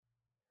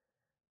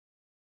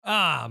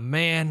Ah,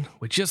 man,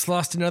 we just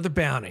lost another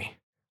bounty.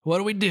 What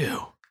do we do?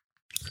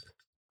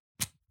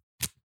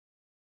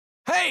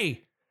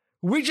 Hey,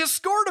 we just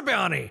scored a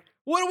bounty.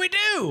 What do we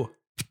do?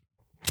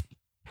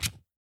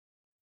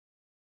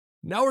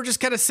 Now we're just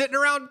kind of sitting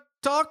around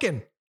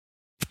talking.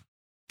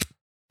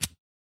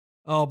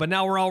 Oh, but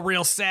now we're all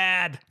real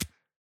sad.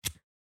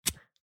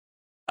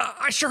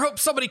 I sure hope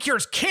somebody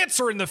cures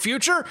cancer in the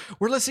future.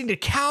 We're listening to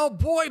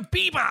Cowboy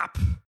Bebop.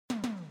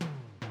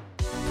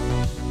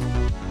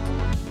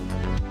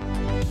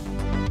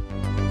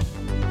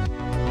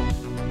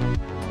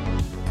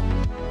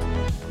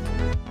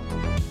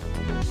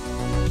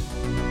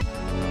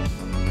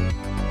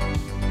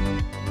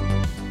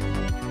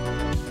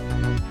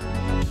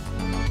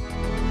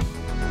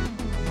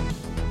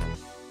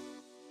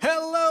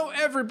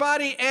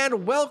 Everybody,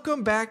 and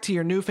welcome back to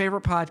your new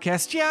favorite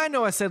podcast. Yeah, I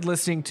know I said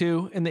listening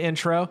to in the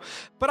intro,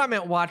 but I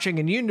meant watching,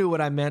 and you knew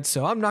what I meant,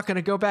 so I'm not going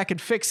to go back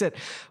and fix it.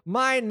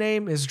 My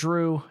name is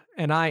Drew,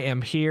 and I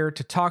am here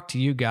to talk to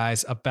you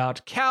guys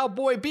about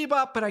Cowboy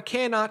Bebop, but I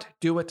cannot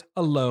do it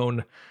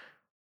alone.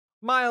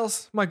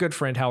 Miles, my good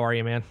friend, how are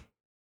you, man?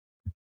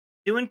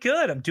 Doing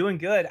good. I'm doing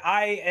good.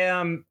 I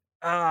am.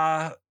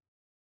 I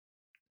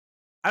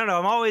don't know.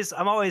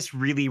 I'm always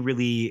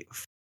really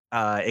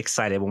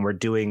excited when we're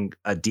doing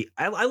a deep.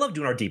 I love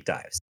doing our deep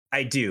dives.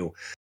 I do.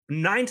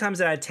 9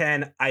 times out of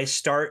 10, I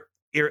start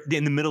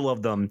in the middle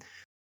of them,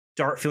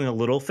 start feeling a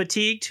little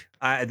fatigued.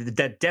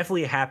 That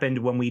definitely happened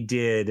when we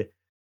did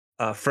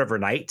Forever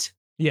Night.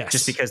 Yes,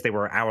 just because they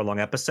were hour-long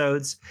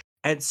episodes.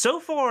 And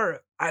so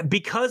far,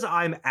 because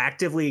I'm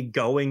actively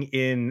going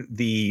in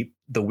the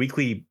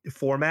weekly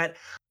format,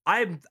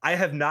 I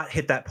have not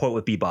hit that point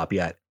with Bebop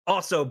yet.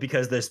 Also,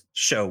 because this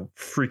show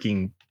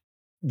freaking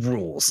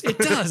rules. It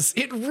does.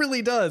 It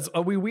really does.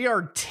 We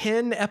are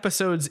 10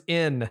 episodes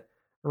in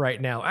right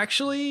now.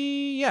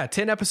 Actually, yeah,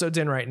 10 episodes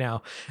in right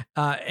now.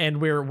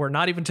 And we're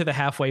not even to the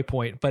halfway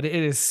point, but it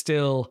is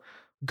still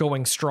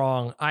going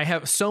strong. I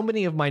have so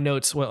many of my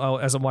notes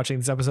as I'm watching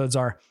these episodes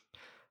are,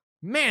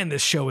 man,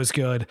 this show is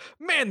good.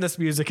 Man, this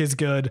music is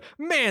good.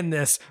 Man,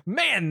 this,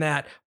 man,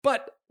 that.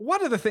 But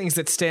one of the things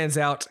that stands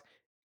out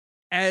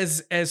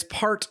as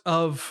part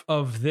of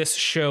this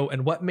show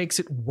and what makes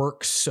it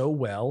work so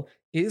well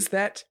is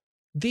that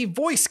the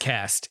voice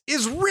cast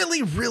is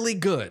really, really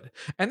good.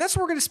 And that's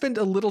what we're going to spend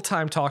a little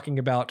time talking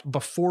about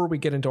before we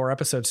get into our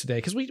episodes today,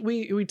 because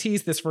we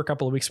teased this for a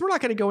couple of weeks. We're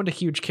not going to go into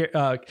huge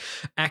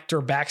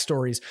actor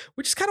backstories.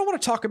 We just kind of want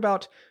to talk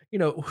about, you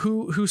know,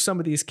 who some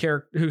of these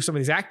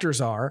actors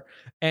are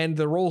and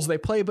the roles they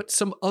play, but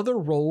some other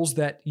roles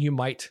that you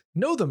might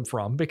know them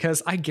from,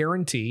 because I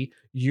guarantee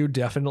you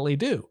definitely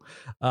do.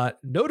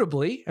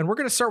 Notably, and we're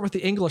going to start with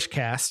the English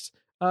cast.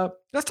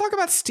 Let's talk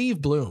about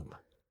Steve Blum.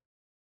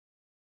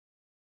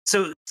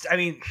 So, I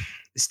mean,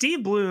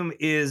 Steve Blum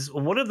is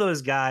one of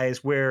those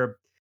guys where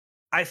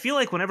I feel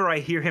like whenever I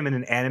hear him in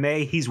an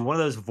anime, he's one of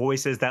those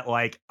voices that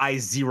like I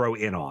zero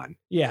in on.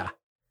 Yeah.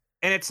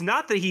 And it's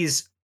not that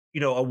he's, you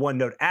know, a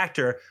one-note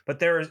actor, but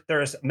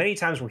there's many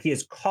times where he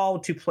is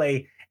called to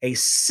play a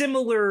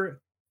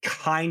similar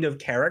kind of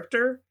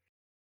character.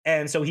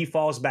 And so he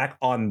falls back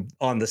on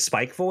the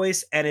Spike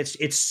voice, and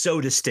it's so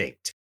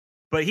distinct.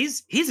 But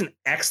he's an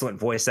excellent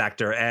voice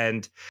actor,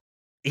 and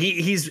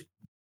he's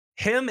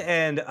him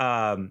and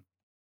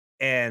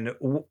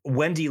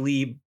Wendy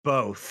Lee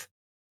both.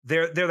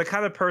 They're the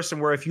kind of person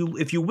where if you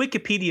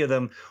Wikipedia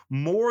them,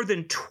 more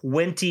than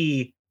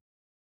 20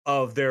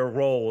 of their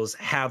roles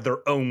have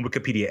their own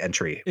Wikipedia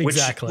entry,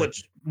 exactly,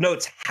 which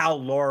notes how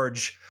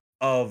large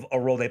of a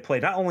role they play,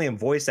 not only in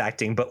voice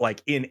acting, but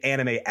like in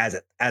anime as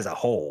a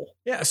whole.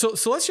 Yeah. So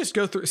let's just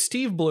go through.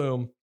 Steve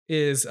Blum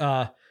is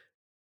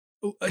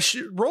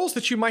roles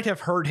that you might have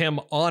heard him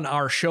on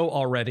our show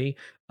already.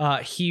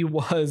 He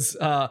was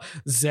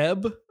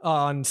Zeb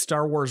on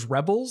Star Wars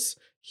Rebels.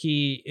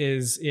 He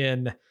is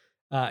in.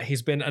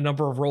 He's been a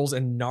number of roles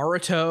in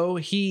Naruto.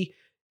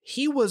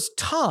 He was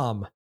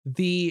Tom,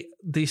 the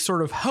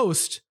sort of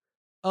host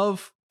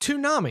of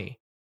Toonami,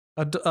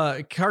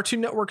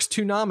 Cartoon Network's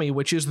Toonami,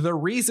 which is the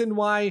reason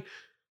why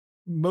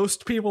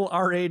most people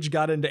our age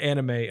got into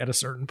anime at a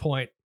certain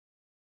point.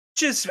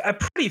 Just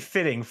pretty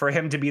fitting for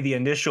him to be the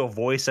initial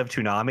voice of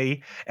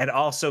Toonami and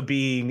also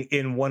being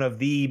in one of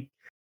the,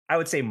 I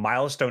would say,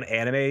 milestone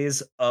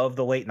animes of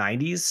the late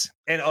 90s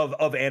and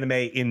of anime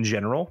in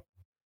general.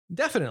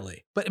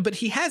 Definitely. But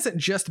he hasn't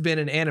just been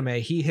in anime.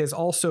 He has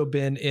also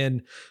been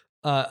in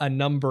a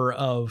number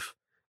of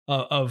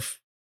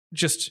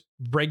just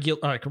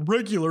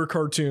regular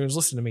cartoons.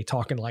 Listen to me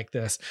talking like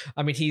this.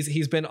 I mean,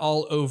 he's been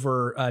all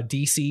over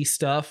DC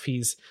stuff.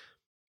 He's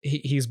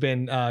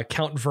been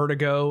Count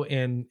Vertigo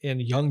in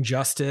Young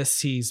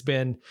Justice. He's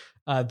been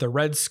the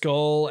Red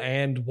Skull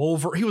and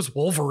Wolverine. He was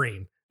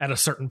Wolverine at a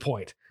certain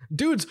point.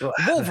 Dude's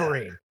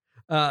Wolverine.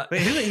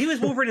 He was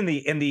Wolverine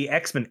in the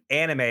X-Men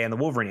anime and the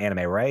Wolverine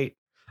anime, right?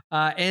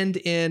 And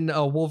in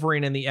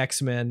Wolverine and the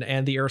X-Men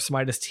and the Earth's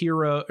Mightiest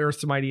Heroes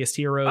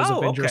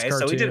Avengers cartoon.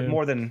 So he did it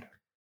more than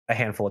a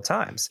handful of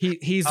times.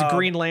 He's the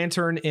Green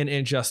Lantern in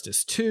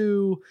Injustice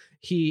 2.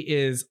 He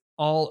is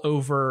all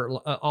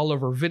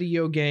over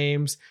video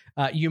games.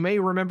 You may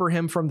remember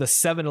him from the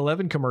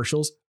 7-Eleven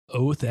commercials.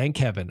 Oh, thank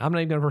heaven. I'm not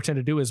even going to pretend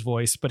to do his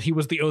voice, but he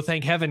was the oh,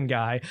 thank heaven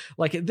guy.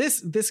 Like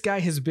this guy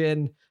has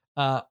been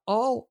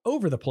all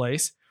over the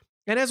place.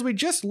 And as we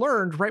just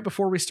learned right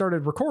before we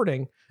started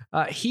recording,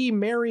 he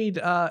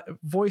married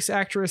voice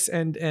actress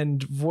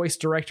and voice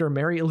director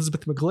Mary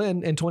Elizabeth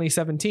McGlynn in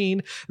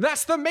 2017.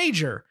 That's the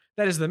Major.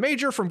 That is the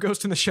Major from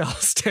Ghost in the Shell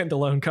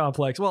standalone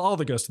complex. Well, all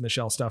the Ghost in the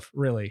Shell stuff,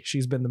 really.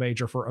 She's been the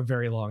Major for a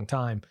very long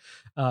time.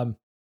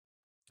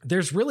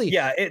 There's really...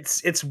 Yeah,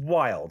 it's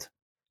wild.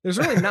 There's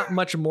really not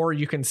much more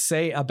you can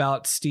say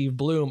about Steve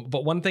Blum,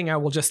 but one thing I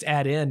will just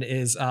add in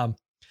is... I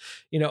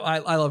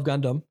love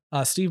Gundam.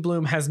 Steve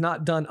Blum has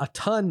not done a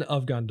ton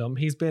of Gundam.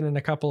 He's been in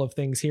a couple of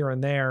things here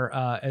and there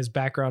as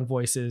background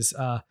voices.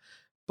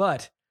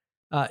 But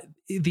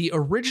the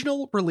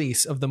original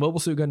release of the Mobile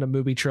Suit Gundam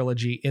movie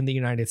trilogy in the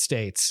United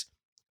States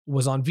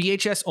was on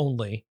VHS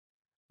only.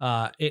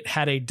 It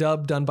had a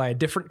dub done by a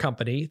different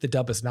company. The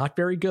dub is not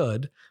very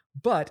good,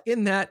 but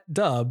in that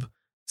dub,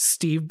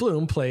 Steve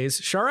Blum plays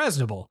Char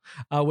Aznable,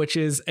 which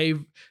is a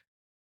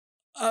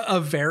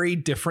very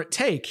different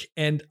take,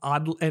 and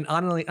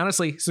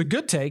honestly, it's a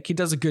good take. He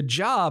does a good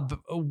job,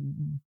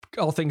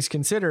 all things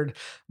considered,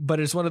 but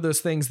it's one of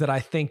those things that I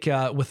think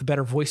with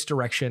better voice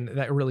direction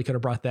that really could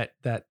have brought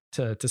that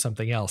to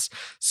something else.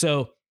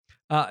 So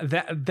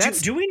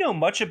that's... Do we know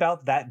much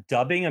about that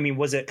dubbing? I mean,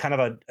 was it kind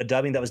of a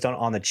dubbing that was done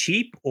on the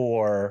cheap,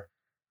 or...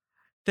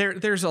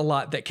 There's a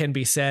lot that can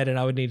be said, and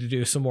I would need to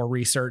do some more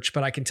research,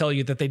 but I can tell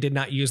you that they did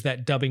not use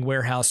that dubbing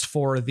warehouse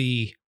for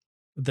the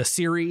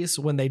series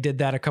when they did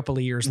that a couple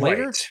of years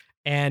later,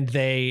 and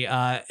they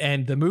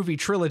and the movie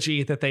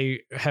trilogy that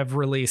they have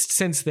released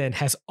since then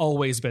has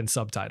always been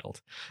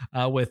subtitled.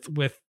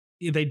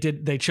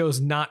 They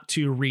chose not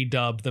to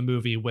redub the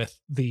movie with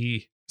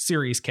the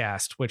series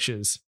cast, which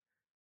is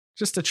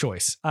just a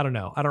choice. I don't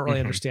know. I don't really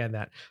understand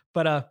that,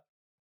 but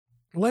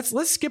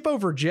let's skip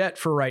over Jet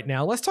for right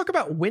now. Let's talk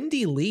about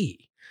Wendy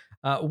Lee.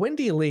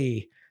 Wendy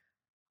Lee.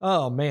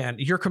 Oh man,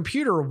 your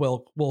computer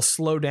will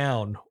slow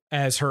down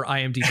as her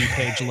IMDb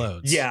page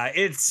loads. Yeah,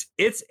 it's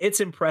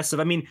impressive.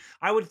 I mean,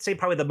 I would say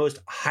probably the most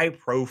high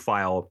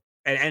profile,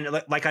 and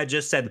like I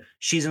just said,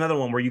 she's another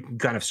one where you can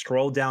kind of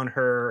scroll down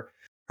her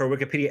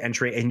Wikipedia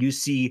entry and you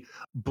see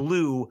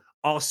Blue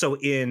also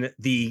in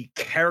the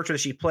character that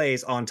she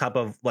plays on top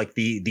of like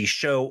the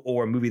show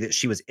or movie that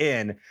she was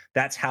in.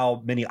 That's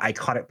how many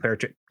iconic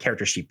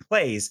characters she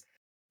plays.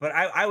 But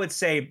I would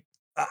say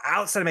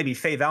outside of maybe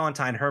Faye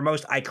Valentine, her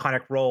most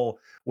iconic role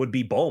would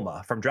be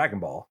Bulma from Dragon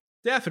Ball.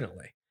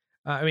 Definitely.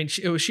 I mean,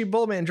 was she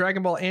Bulma in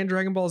Dragon Ball and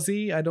Dragon Ball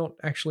Z? I don't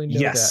actually know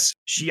that.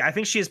 I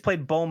think she has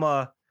played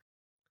Bulma.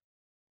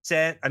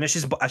 I know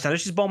she's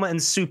Bulma in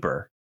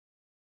Super.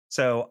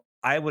 So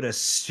I would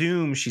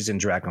assume she's in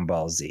Dragon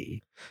Ball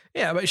Z.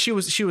 Yeah, but she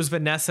was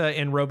Vanessa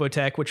in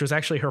Robotech, which was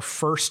actually her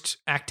first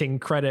acting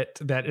credit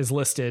that is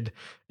listed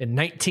in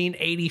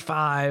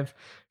 1985.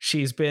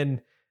 She's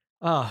been,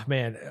 oh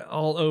man,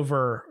 all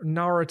over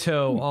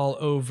Naruto, all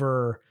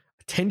over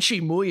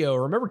Tenchi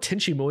Muyo. Remember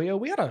Tenchi Muyo?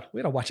 We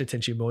gotta watch a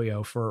Tenchi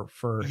Muyo for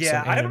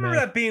yeah. I remember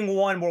that being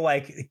one where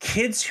like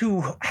kids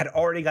who had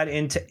already got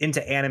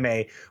into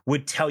anime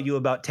would tell you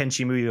about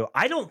Tenchi Muyo.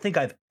 I don't think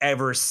I've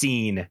ever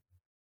seen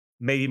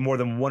maybe more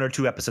than one or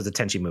two episodes of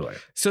Tenchi Muyo.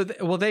 So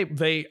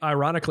they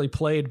ironically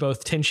played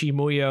both Tenchi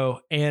Muyo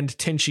and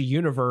Tenchi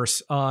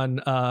Universe on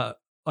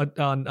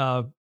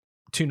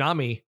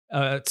Toonami.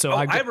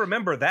 I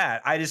remember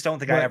that. I just don't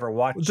think I ever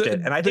watched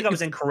it, and I think I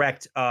was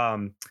incorrect.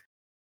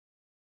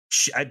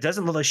 It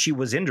doesn't look like she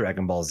was in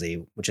Dragon Ball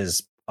Z, which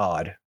is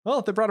odd.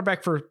 Well, they brought her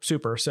back for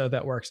Super, so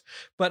that works.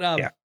 But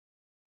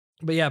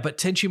but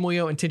Tenchi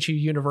Muyo and Tenchi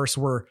Universe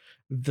were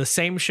the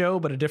same show,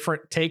 but a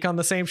different take on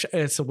the same show.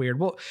 It's so weird.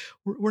 Well,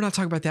 we're not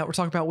talking about that. We're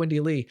talking about Wendy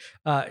Lee.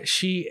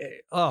 She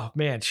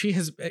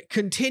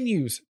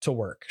continues to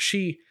work.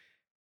 She's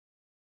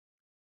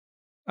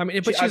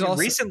also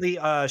recently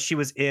she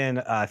was in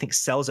I think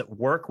Cells at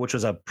Work, which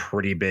was a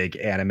pretty big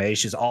anime.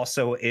 She's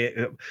also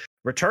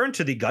returned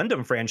to the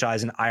Gundam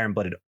franchise in Iron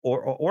Blooded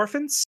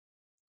Orphans.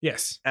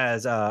 Yes,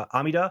 as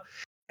Amida,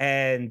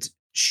 and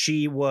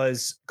she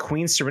was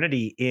Queen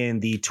Serenity in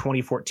the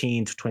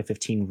 2014 to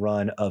 2015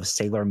 run of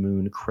Sailor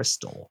Moon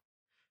Crystal.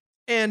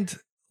 And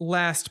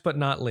last but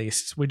not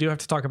least, we do have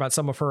to talk about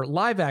some of her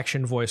live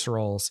action voice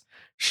roles.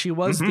 She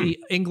was the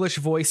English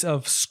voice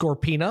of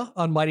Scorpina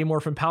on Mighty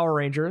Morphin Power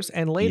Rangers,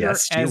 and later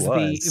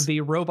as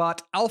the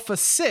robot Alpha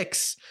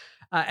 6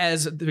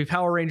 as the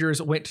Power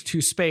Rangers went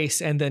to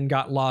space and then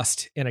got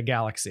lost in a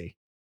galaxy.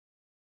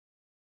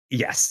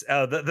 Yes,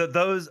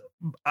 those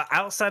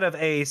outside of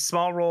a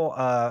small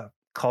role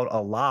called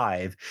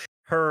Alive,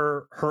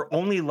 her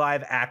only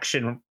live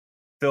action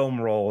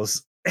film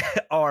roles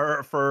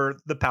are for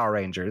the Power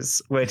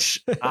Rangers,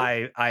 which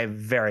I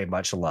very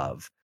much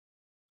love.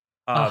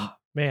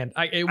 Man,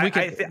 we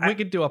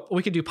could do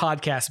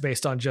podcasts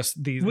based on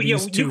just these.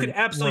 You could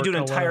absolutely do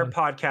an entire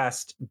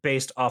podcast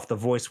based off the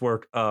voice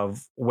work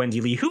of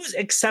Wendy Lee, who's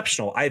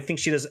exceptional. I think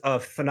she does a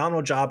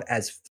phenomenal job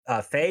as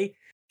Faye.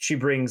 She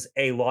brings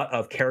a lot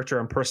of character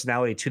and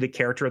personality to the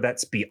character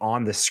that's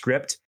beyond the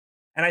script.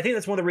 And I think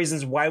that's one of the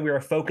reasons why we are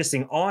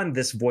focusing on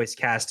this voice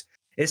cast,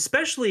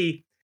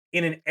 especially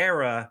in an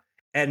era,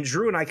 and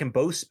Drew and I can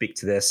both speak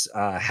to this,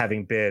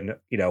 having been,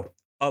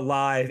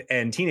 alive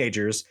and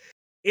teenagers,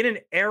 in an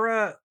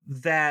era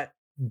that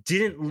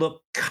didn't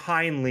look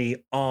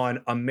kindly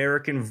on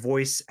American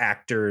voice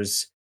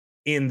actors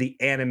in the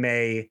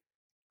anime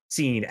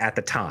scene at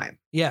the time.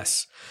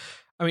 Yes.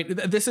 I mean,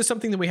 this is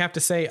something that we have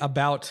to say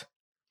about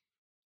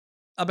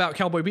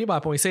Cowboy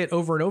Bebop, and we say it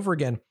over and over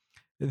again.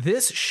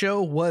 This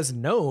show was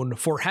known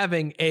for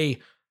having a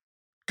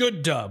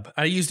good dub.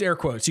 I used air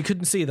quotes. You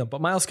couldn't see them,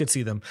 but Miles could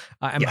see them.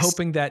 I'm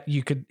hoping that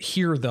you could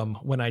hear them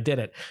when I did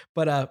it.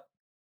 But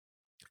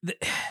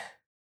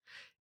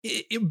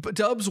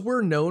dubs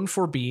were known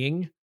for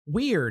being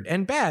weird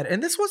and bad.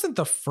 And this wasn't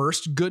the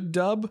first good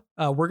dub.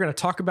 We're going to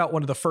talk about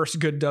one of the first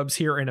good dubs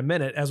here in a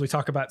minute as we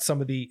talk about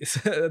some of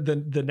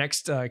the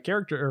next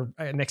character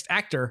or next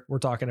actor we're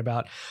talking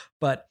about.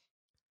 But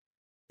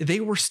they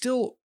were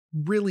still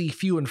really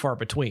few and far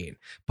between.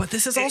 But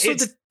this is also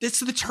it's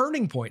the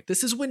turning point.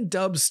 This is when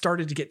dubs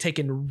started to get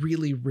taken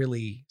really,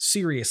 really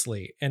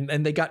seriously, and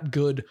they got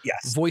good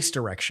voice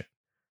direction.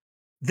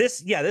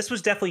 This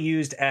was definitely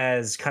used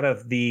as kind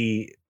of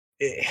the,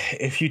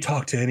 if you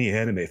talk to any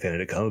anime fan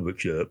at a comic book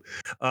shop,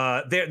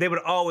 they would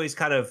always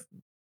kind of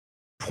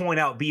point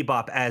out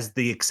Bebop as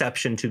the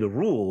exception to the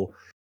rule.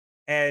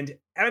 And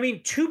I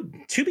mean, to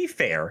be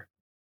fair,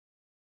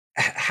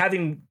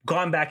 having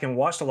gone back and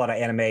watched a lot of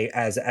anime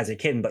as a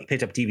kid and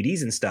picked up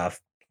DVDs and stuff,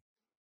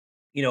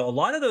 a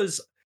lot of those,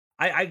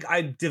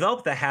 I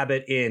developed the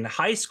habit in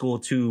high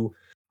school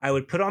I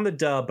would put on the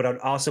dub, but I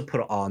would also put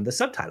on the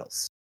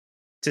subtitles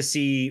to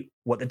see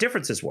what the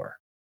differences were.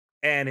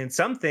 And in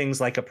some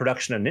things, like a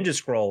production of Ninja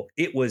Scroll,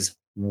 it was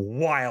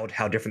wild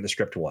how different the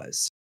script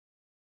was.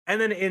 And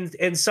then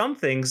in some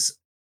things,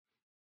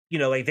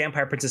 like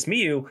Vampire Princess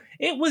Miyu,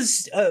 it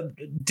was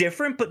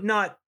different, but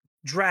not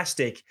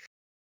drastic.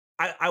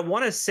 I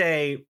want to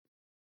say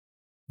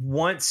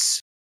once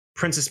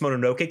Princess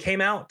Mononoke came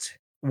out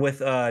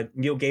with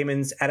Neil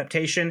Gaiman's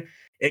adaptation,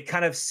 it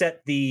kind of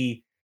set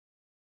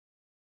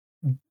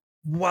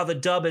while the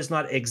dub is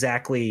not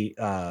exactly,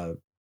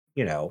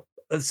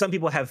 some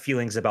people have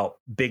feelings about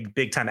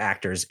big time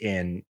actors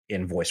in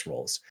voice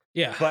roles.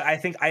 Yeah. But I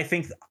think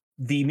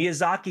the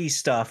Miyazaki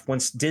stuff,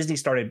 once Disney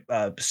started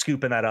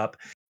scooping that up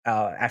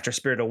after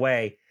Spirited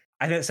Away,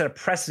 I think it set a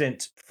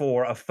precedent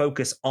for a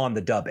focus on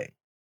the dubbing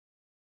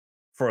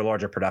for a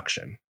larger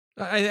production.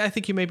 I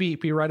think you may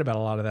be right about a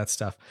lot of that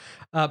stuff.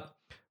 Well,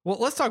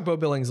 let's talk Beau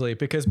Billingsley,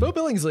 because Beau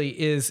Billingsley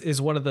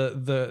is one of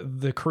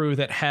the crew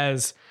that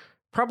has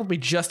probably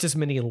just as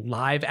many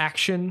live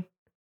action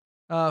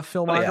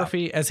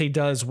filmography as he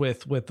does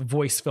with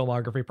voice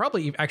filmography.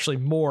 Probably actually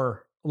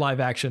more live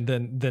action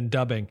than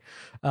dubbing.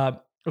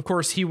 Of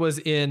course, he was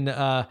in.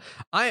 I'm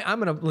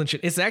going to lynch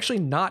it. It's actually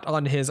not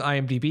on his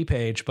IMDb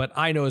page, but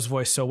I know his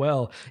voice so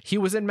well. He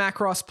was in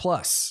Macross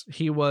Plus.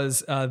 He was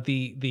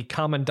the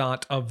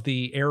commandant of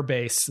the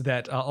airbase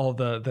that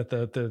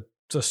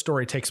the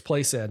story takes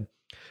place in,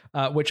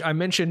 which I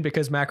mentioned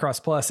because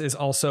Macross Plus is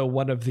also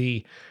one of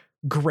the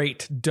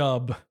great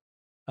dub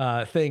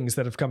things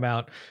that have come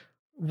out.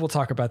 We'll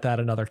talk about that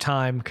another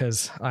time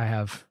because I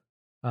have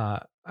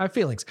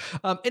feelings.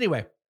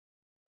 Anyway.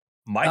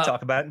 Might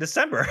talk about it in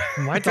December.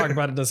 Might talk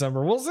about it in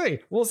December.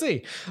 We'll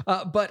see.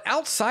 But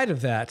outside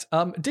of that,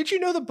 did you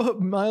know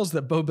Miles,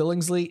 that Beau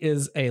Billingsley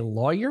is a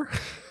lawyer?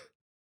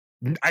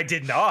 I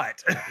did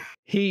not.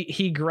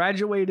 He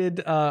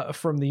graduated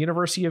from the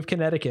University of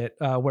Connecticut,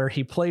 where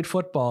he played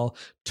football,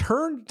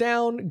 turned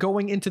down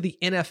going into the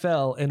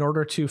NFL in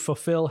order to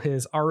fulfill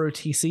his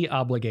ROTC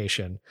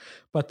obligation.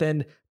 But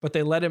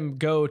they let him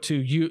go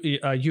to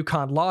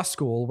UConn Law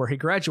School, where he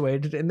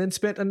graduated, and then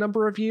spent a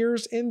number of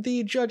years in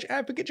the Judge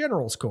Advocate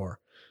General's Corps.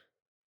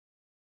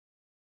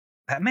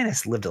 That man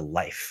has lived a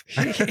life.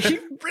 He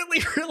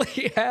really,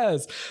 really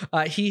has.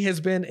 He has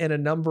been in a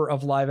number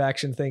of live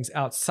action things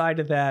outside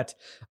of that.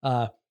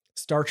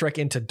 Star Trek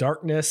Into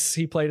Darkness,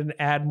 he played an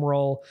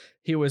admiral.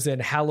 He was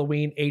in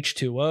Halloween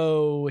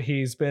H2O.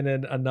 He's been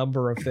in a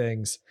number of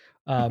things.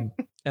 And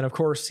of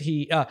course,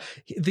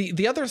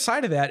 the other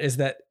side of that is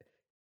that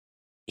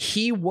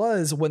he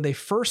was, when they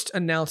first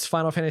announced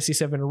Final Fantasy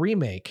VII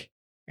Remake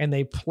and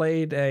they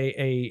played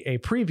a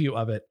preview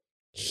of it,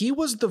 he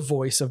was the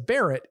voice of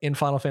Barrett in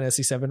Final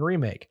Fantasy VII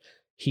Remake.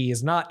 He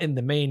is not in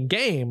the main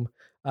game,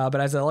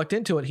 but as I looked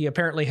into it, he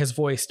apparently has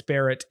voiced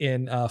Barrett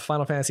in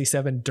Final Fantasy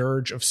VII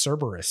Dirge of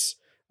Cerberus,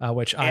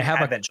 which I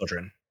have Advent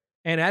Children.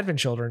 And Advent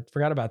Children,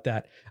 forgot about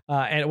that.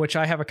 And which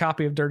I have a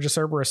copy of Dirge of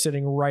Cerberus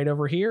sitting right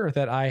over here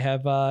that I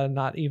have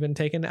not even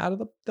taken out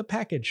of the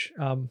package.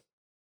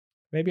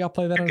 Maybe I'll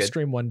play that on a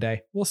stream one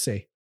day. We'll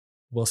see.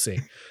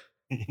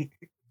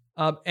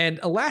 And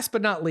last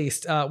but not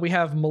least, we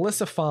have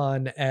Melissa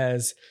Fahn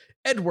as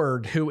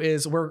Edward, who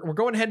is, we're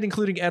going ahead and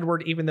including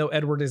Edward, even though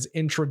Edward is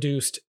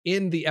introduced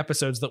in the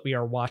episodes that we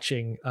are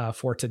watching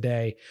for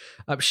today.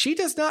 She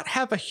does not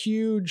have a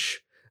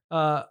huge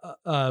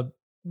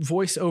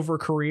voiceover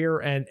career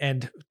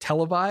and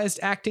televised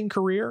acting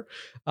career.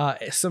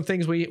 Some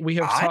things we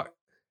have talked.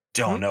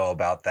 Don't know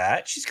about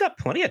that. She's got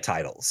plenty of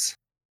titles.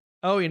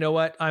 Oh, you know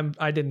what?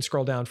 I didn't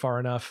scroll down far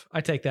enough. I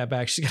take that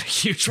back. She's got a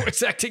huge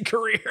voice acting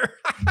career.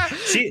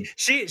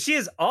 she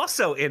is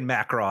also in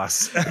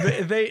Macross.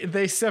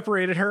 they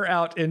separated her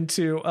out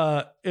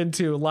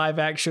into live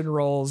action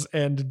roles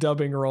and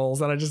dubbing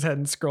roles, and I just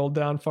hadn't scrolled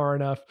down far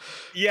enough.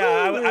 Yeah,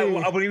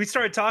 I, when we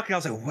started talking, I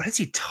was like, "What is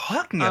he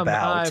talking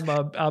about?"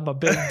 I'm a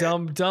big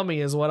dumb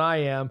dummy, is what I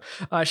am.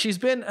 She's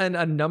been in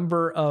a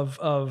number of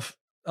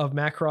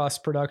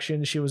Macross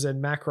productions. She was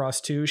in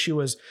Macross 2. She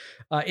was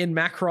in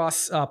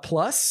Macross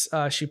Plus.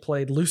 She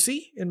played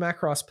Lucy in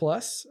Macross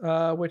Plus,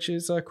 which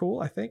is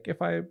cool. I think it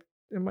might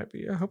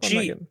be. I hope I'm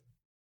not getting.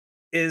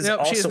 She is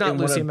not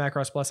Lucy in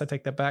Macross Plus. I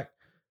take that back.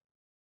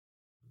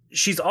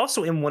 She's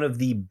also in one of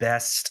the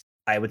best,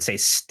 I would say,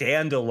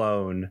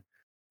 standalone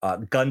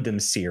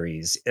Gundam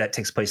series that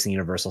takes place in the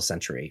Universal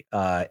Century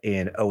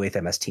in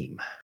 08th MS Team.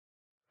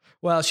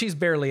 Well, she's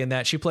barely in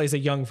that. She plays a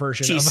young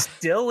version. She's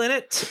still in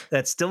it.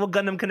 That's still a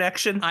Gundam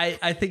connection.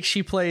 I think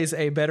she plays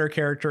a better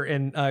character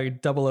in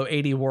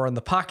 0080 War in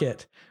the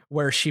Pocket,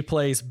 where she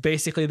plays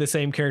basically the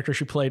same character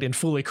she played in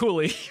Fooly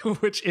Cooly,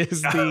 which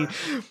is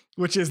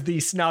the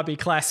snobby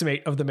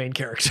classmate of the main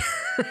character.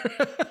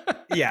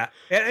 Yeah,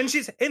 and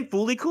she's in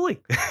Fooly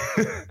Cooly.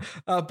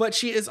 But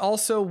she is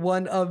also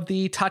one of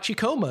the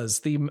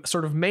Tachikomas, the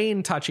sort of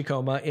main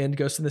Tachikoma in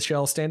Ghost in the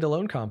Shell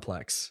standalone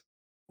complex.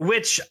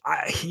 Which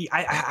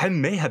I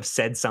may have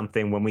said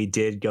something when we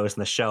did Ghost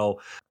in the Shell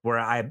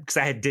because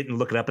I didn't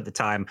look it up at the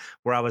time,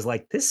 where I was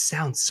like, this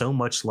sounds so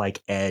much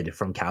like Ed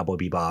from Cowboy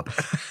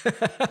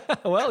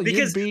Bebop. Well,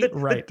 because you'd be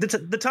right. The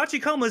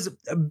Tachikomas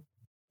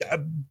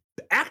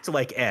act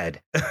like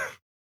Ed.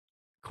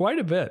 Quite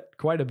a bit.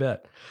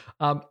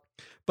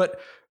 But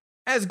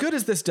as good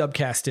as this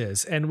dubcast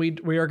is, and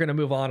we are going to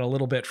move on a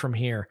little bit from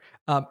here,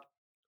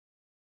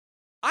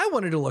 I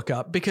wanted to look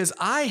up because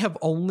I have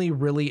only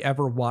really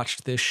ever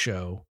watched this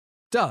show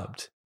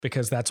dubbed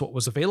because that's what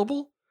was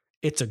available.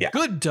 It's a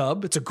good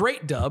dub. It's a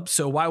great dub.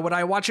 So why would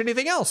I watch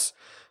anything else?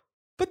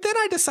 But then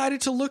I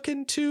decided to look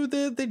into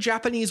the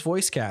Japanese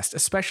voice cast,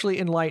 especially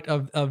in light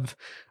of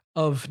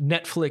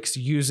Netflix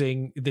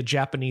using the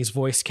Japanese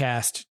voice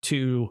cast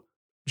to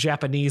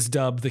Japanese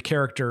dub the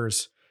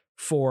characters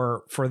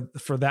for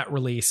that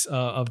release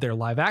of their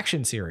live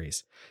action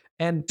series.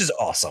 And this is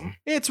awesome.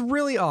 It's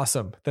really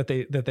awesome that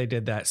they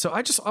did that. So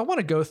I want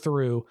to go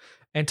through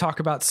and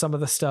talk about some of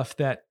the stuff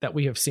that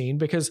we have seen,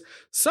 because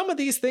some of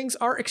these things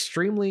are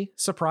extremely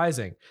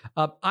surprising.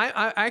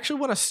 I actually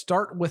want to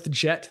start with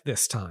Jet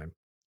this time.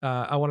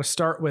 I want to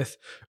start with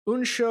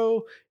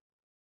Unsho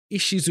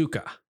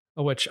Ishizuka,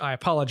 which I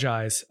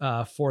apologize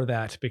for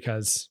that,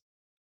 because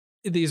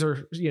these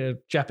are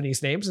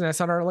Japanese names and that's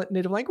not our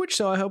native language.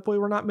 So I hope we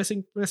were not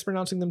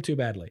mispronouncing them too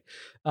badly.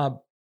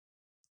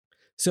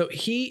 So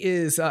he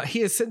has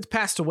since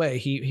passed away.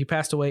 He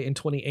passed away in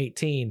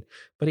 2018,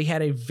 but he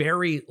had a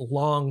very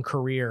long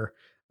career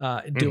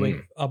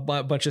doing a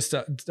bunch of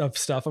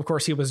stuff. Of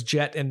course, he was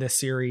Jet in this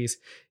series.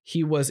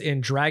 He was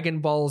in Dragon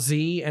Ball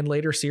Z and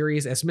later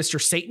series as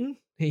Mr. Satan.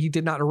 He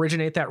did not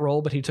originate that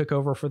role, but he took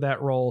over for that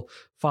role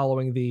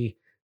following the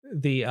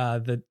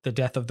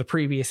death of the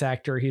previous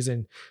actor. He's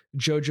in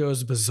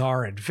JoJo's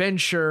Bizarre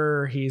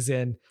Adventure. He's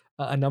in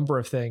a number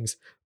of things,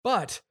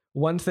 but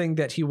one thing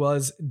that he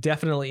was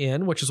definitely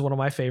in, which is one of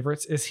my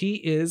favorites, is he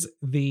is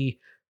the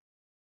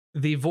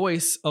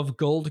voice of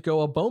Gold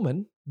Goa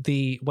Bowman,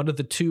 one of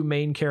the three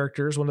main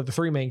characters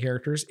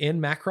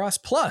in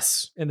Macross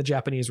Plus in the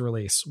Japanese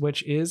release,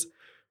 which is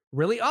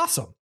really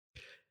awesome.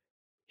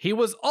 He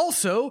was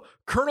also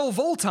Colonel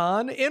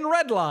Voltan in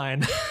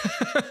Redline.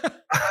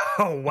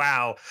 Oh,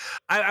 wow.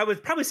 I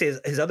would probably say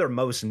his other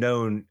most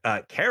known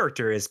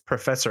character is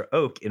Professor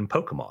Oak in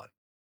Pokemon.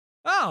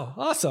 Oh,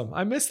 awesome.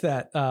 I missed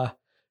that.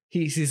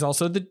 He's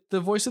also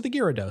the voice of the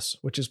Gyarados,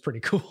 which is pretty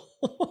cool.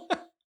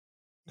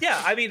 Yeah,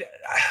 I mean,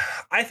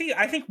 I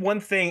think one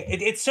thing,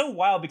 it's so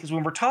wild because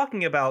when we're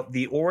talking about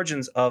the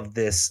origins of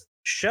this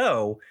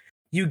show,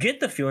 you get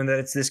the feeling that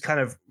it's this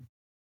kind of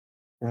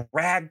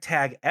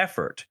ragtag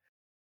effort.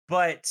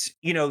 But,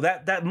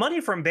 that money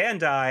from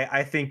Bandai,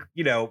 I think,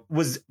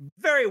 was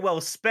very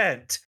well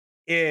spent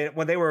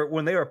when they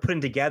were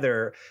putting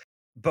together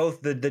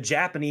both the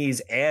Japanese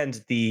and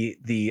the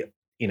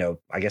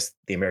I guess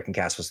the American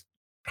cast was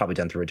probably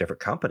done through a different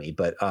company,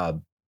 but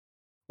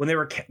when they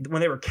were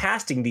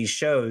casting these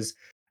shows,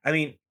 I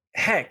mean,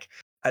 heck,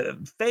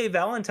 Faye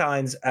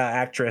Valentine's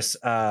actress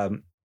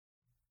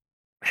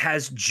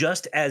has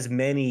just as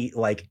many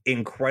like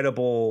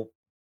incredible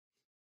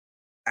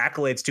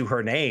accolades to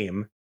her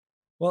name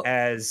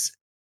as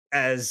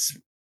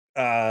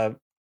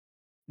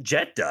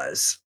Jet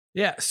does.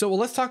 Yeah. So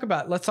let's talk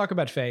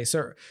about Faye.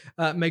 So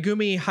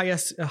Megumi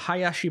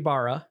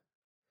Hayashibara,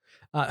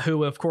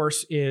 who of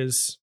course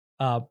is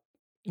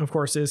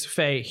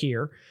Faye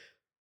here.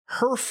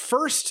 Her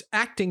first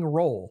acting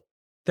role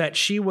that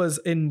she was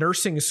in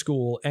nursing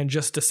school and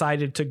just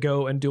decided to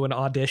go and do an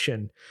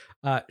audition.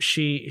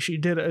 She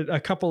did a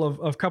couple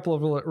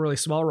of really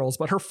small roles,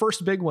 but her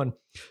first big one,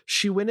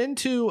 she went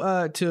into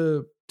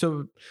to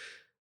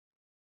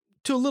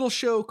a little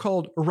show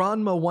called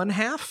Ranma One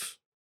Half,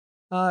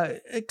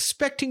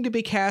 expecting to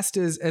be cast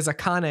as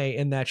Akane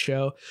in that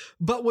show,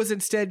 but was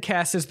instead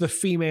cast as the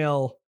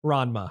female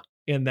Ranma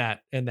in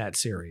that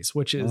series,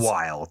 which is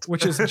wild.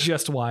 Which is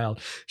just wild.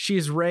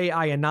 She's Rei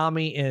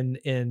Ayanami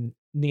in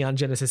Neon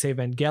Genesis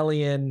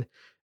Evangelion,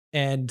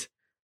 and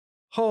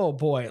oh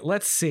boy,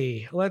 let's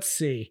see.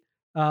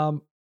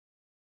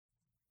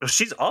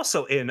 She's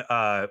also in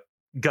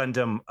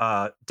Gundam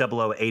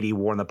 0080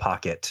 War in the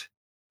Pocket.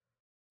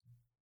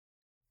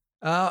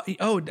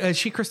 Is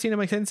she Christina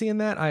McKenzie in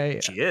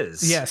that? She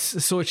is. Yes,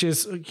 so which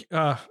is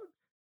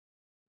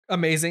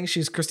amazing.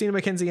 She's Christina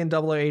McKenzie in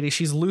 0080.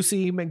 She's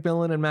Lucy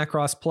McMillan in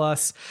Macross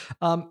Plus.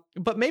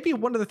 But maybe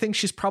one of the things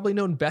she's probably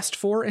known best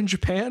for in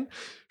Japan,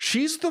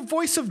 she's the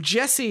voice of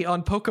Jessie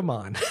on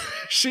Pokemon.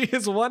 She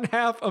is one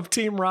half of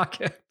Team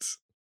Rocket.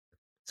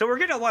 So we're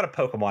getting a lot of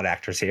Pokemon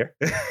actors here.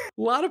 A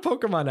lot of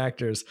Pokemon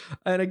actors.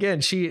 And again,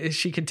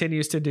 she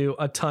continues to do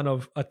a ton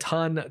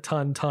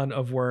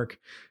of work.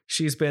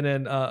 She's been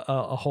in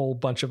a whole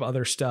bunch of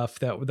other stuff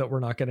that we're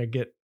not going to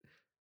get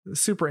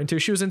super into.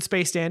 She was in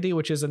Space Dandy,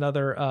 which is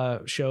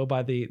another show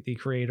by the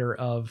creator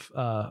of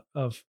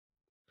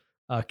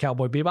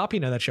Cowboy Bebop. You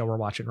know, that show we're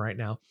watching right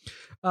now.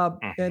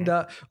 And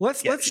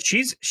let's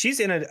she's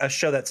in a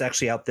show that's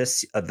actually out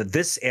this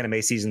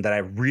anime season that I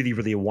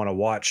really want to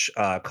watch,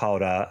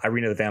 called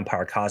Irina the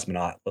Vampire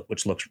Cosmonaut,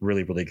 which looks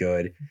really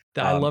good.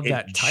 I love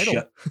that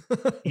title.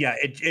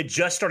 It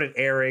just started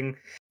airing,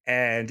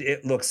 and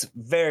it looks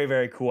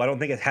very cool. I don't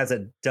think it has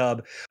a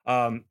dub.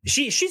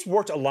 She's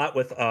worked a lot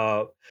with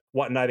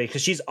Watanabe,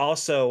 because she's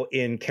also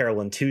in Carol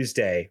and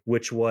Tuesday,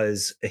 which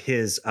was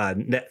his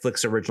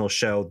Netflix original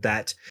show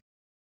that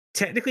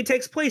technically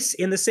takes place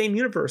in the same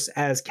universe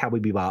as Cowboy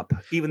Bebop,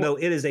 even though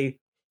it is a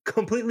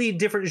completely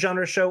different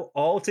genre show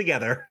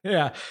altogether.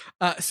 Yeah.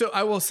 So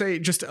I will say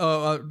just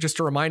a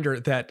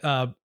reminder that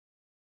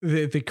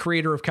the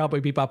creator of Cowboy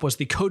Bebop was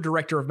the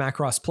co-director of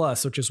Macross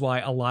Plus, which is why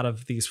a lot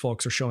of these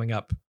folks are showing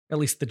up. At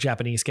least the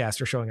Japanese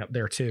cast are showing up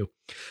there too.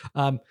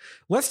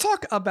 Let's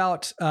talk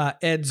about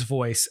Ed's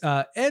voice.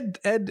 Ed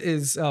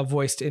is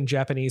voiced in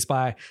Japanese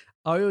by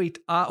Aoi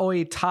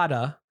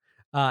Tada.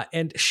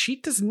 And she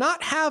does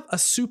not have a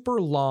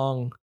super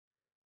long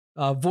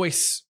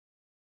voice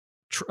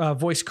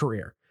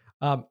career.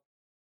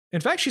 In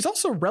fact, she's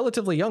also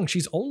relatively young.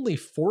 She's only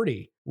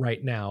 40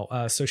 right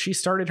now. So she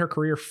started her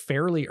career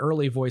fairly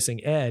early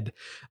voicing Ed,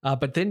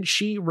 but then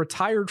she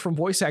retired from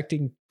voice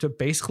acting to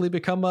basically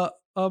become a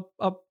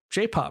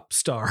J-pop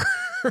star.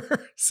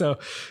 So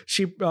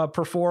she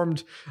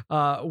performed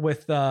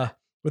with the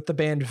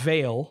band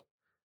Veil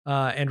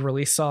and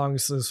released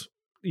songs as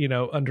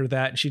under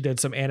that. And she did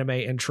some anime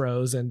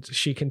intros, and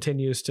she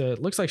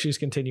looks like she's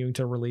continuing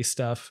to release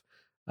stuff.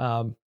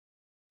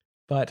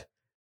 But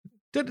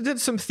did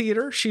some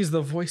theater. She's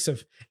the voice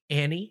of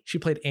Annie. She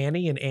played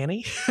Annie in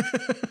Annie,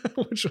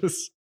 which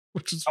is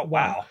oh,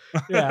 wow.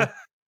 Yeah.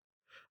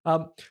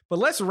 But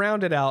let's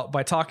round it out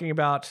by talking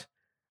about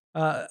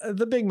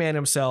the big man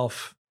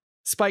himself,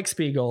 Spike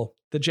Spiegel,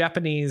 the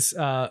Japanese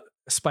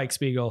Spike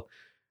Spiegel.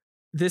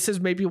 This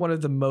is maybe one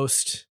of the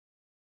most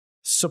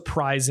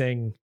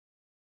surprising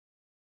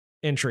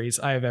entries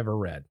I have ever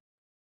read.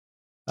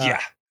 Yeah.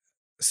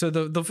 So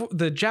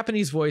the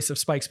Japanese voice of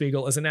Spike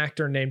Spiegel is an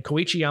actor named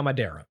Koichi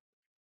Yamadera.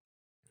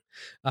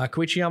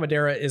 Koichi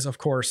Yamadera is, of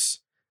course,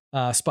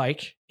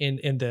 Spike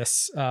in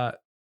this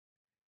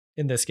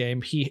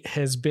game. He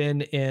has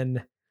been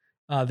in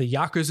the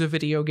Yakuza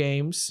video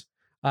games.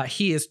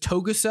 He is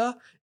Togusa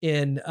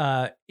in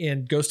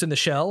Ghost in the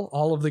Shell.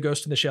 All of the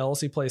Ghost in the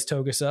Shells, he plays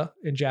Togusa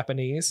in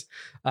Japanese.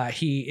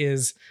 He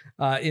is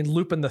in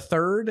Lupin the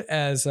Third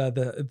as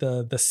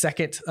the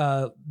second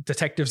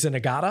Detective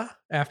Zenigata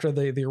after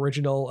the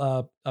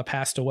original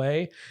passed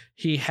away.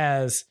 He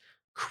has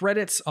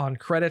credits on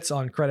credits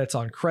on credits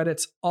on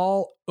credits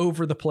all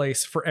over the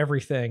place for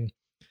everything.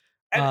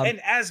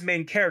 And as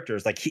main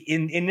characters, like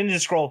in Ninja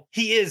Scroll,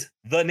 he is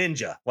the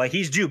ninja. Like,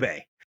 he's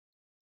Jubei.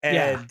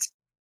 And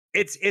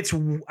it's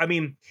I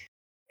mean,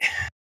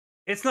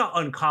 it's not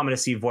uncommon to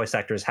see voice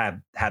actors have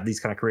these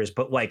kind of careers,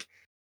 but like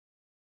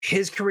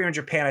his career in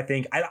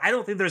Japan, I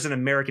don't think there's an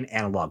American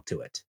analog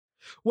to it.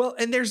 Well,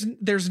 and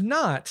there's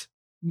not,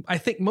 I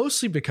think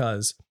mostly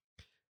because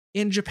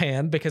in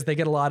Japan, because they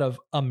get a lot of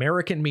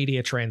American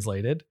media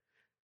translated,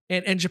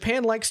 and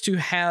Japan likes to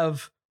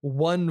have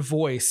one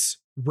voice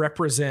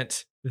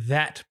represent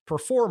that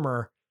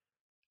performer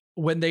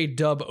when they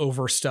dub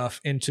over stuff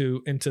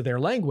into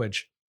their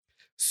language.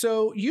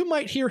 So you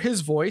might hear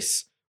his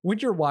voice when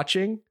you're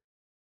watching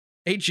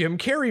a Jim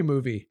Carrey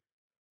movie,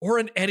 or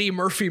an Eddie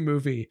Murphy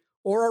movie,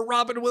 or a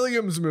Robin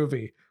Williams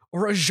movie,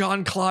 or a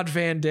Jean-Claude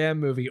Van Damme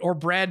movie, or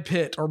Brad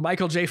Pitt, or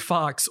Michael J.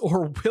 Fox,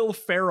 or Will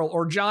Ferrell,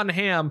 or John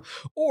Hamm,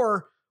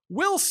 or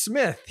Will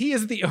Smith. He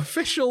is the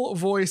official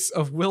voice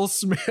of Will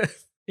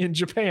Smith in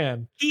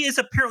Japan. He is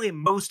apparently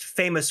most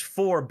famous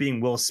for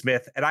being Will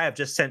Smith, and I have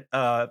just sent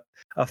a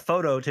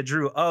photo to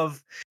Drew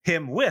of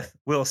him with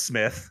Will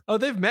Smith. Oh,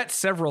 they've met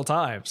several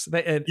times.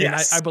 And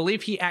I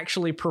believe he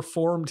actually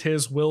performed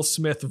his Will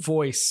Smith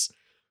voice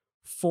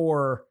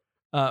for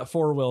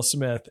Will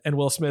Smith, and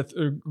Will Smith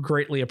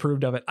greatly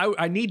approved of it.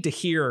 I need to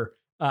hear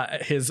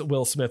his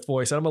Will Smith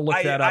voice. I'm gonna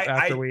look that up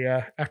after we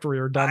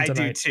are done tonight.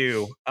 I do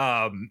too.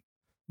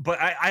 But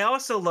I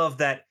also love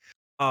that.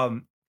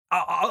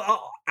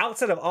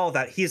 Outside of all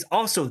that, he is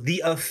also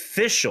the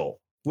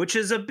official, which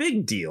is a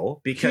big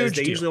deal because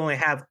they usually only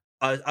have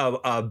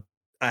a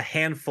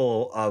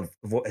handful of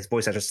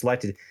voice actors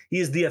selected. He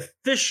is the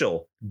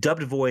official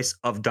dubbed voice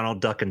of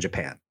Donald Duck in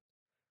Japan.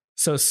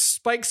 So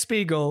Spike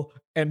Spiegel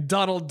and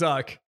Donald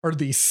Duck are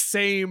the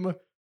same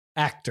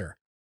actor.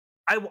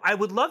 I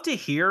would love to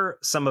hear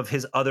some of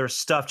his other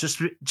stuff, just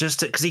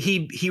because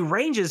he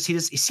ranges. He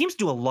seems to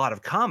do a lot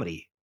of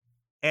comedy,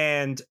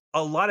 and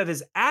a lot of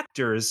his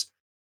actors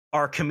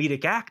are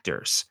comedic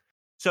actors.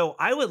 So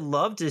I would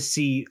love to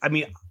see. I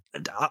mean,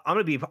 I'm going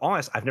to be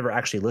honest. I've never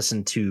actually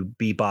listened to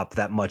Bebop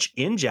that much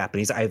in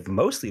Japanese. I've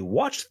mostly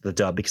watched the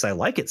dub because I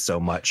like it so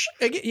much.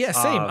 Yeah,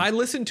 same. I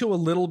listened to a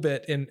little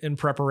bit in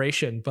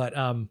preparation, but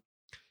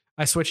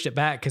I switched it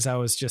back because I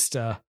was just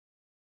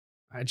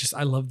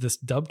I love this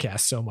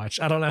dubcast so much.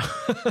 I don't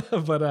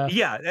know, but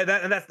yeah,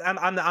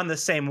 I'm the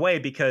same way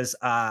because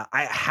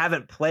I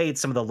haven't played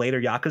some of the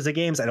later Yakuza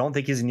games. I don't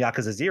think he's in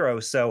Yakuza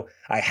 0, so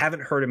I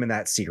haven't heard him in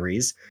that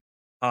series.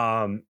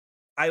 I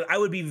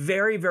would be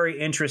very, very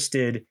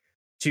interested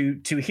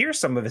to hear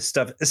some of his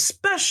stuff,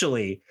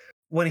 especially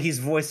when he's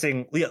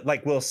voicing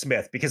like Will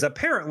Smith, because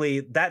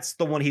apparently that's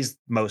the one he's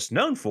most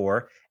known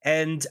for.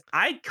 And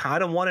I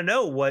kind of want to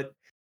know what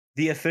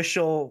the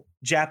official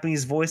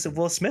Japanese voice of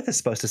Will Smith is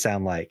supposed to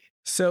sound like.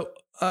 So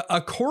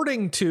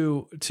according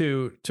to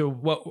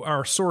what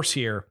our source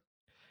here,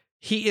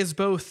 he is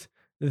both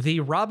the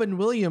Robin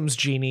Williams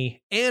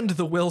genie and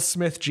the Will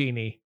Smith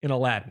genie in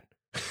Aladdin.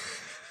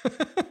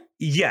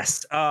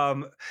 Yes.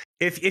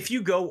 If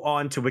you go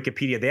on to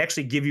Wikipedia, they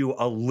actually give you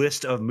a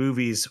list of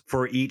movies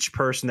for each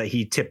person that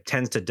he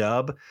tends to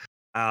dub.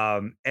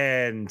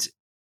 And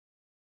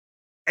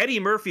Eddie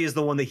Murphy is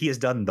the one that he has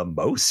done the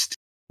most,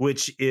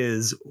 which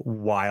is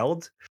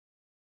wild.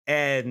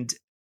 And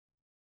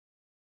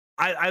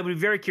I would be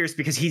very curious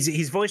because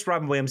he's voiced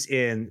Robin Williams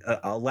in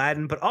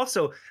Aladdin, but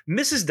also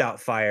Mrs.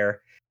 Doubtfire,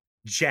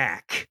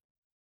 Jack,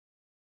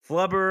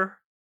 Flubber,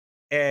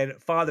 and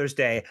Father's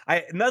Day.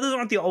 Those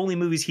aren't the only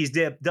movies he's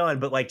done,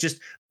 but like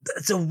just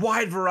it's a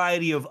wide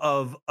variety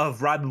of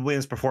Robin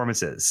Williams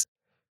performances.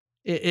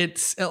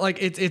 It's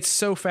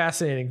so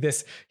fascinating.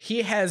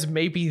 He has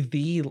maybe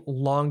the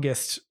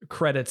longest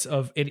credits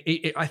of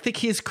it. I think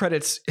his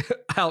credits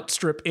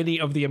outstrip any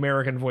of the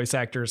American voice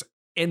actors,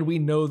 and we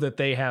know that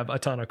they have a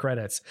ton of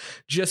credits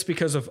just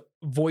because of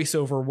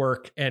voiceover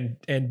work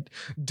and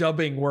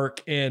dubbing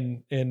work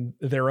in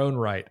their own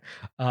right.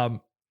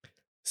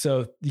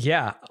 So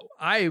yeah,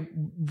 I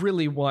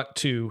really want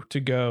to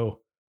go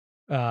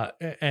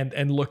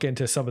and look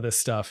into some of this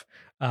stuff.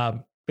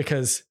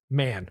 Because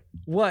man,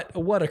 what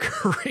a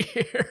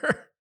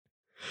career.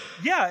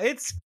 Yeah,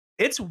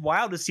 it's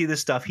wild to see the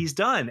stuff he's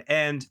done,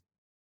 and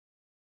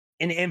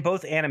in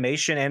both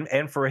animation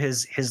and for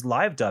his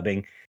live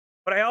dubbing.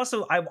 But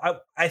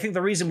I think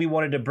the reason we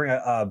wanted to bring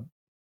a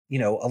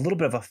little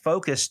bit of a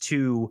focus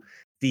to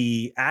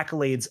the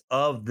accolades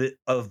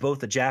of both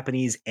the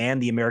Japanese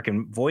and the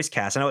American voice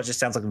cast. I know it just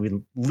sounds like we've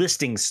been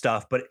listing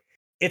stuff, but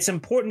it's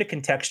important to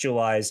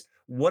contextualize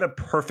what a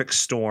perfect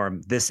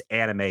storm this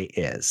anime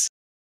is.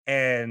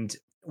 And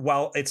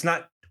while it's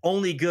not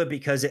only good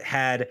because it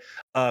had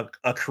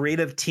a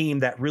creative team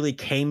that really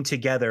came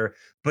together,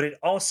 but it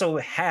also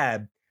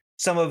had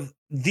some of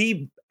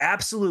the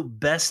absolute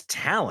best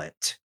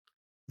talent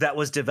that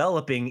was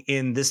developing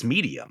in this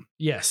medium.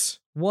 Yes,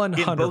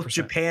 100%. In both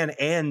Japan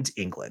and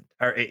England,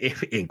 or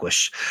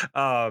English.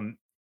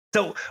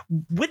 So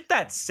with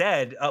that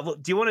said,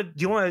 do you want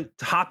to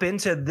hop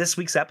into this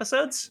week's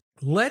episodes?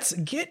 Let's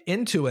get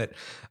into it.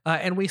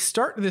 And we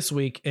start this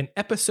week in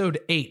episode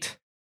 8.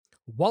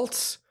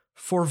 Waltz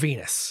for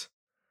Venus.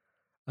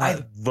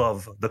 I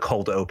love the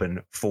cold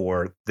open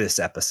for this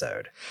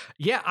episode.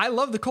 Yeah, I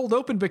love the cold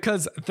open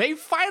because they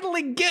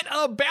finally get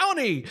a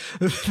bounty.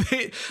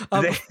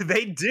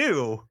 They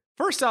do.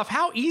 First off,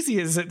 how easy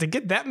is it to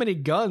get that many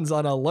guns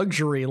on a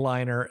luxury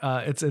liner?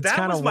 It's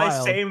kind of wild. That was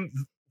my same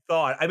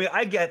thought. I mean,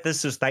 I get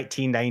this was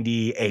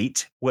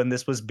 1998 when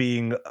this was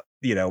being,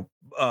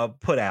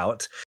 put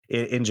out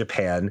in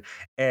Japan,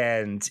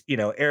 and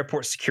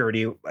airport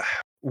security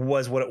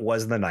was what it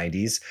was in the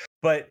 90s,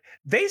 but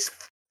they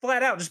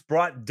flat out just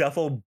brought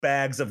duffel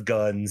bags of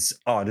guns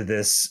onto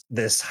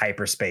this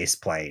hyperspace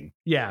plane.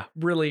 Yeah,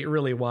 really,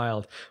 really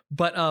wild.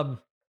 But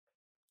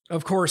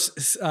of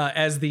course,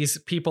 as these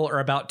people are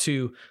about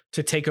to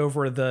take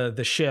over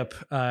the ship,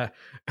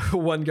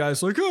 one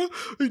guy's like, "Oh,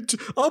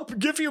 I'll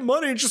give you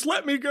money, just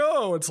let me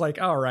go." It's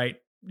like, all right,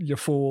 you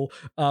fool.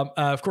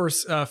 Of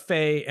course,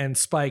 Faye and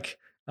Spike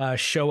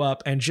show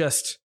up and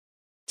just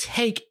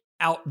take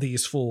out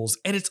these fools.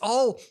 And it's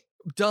all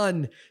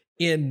done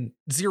in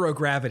zero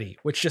gravity,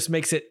 which just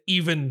makes it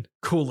even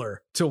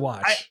cooler to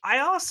watch. I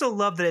also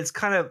love that it's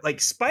kind of like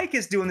Spike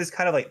is doing this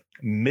kind of like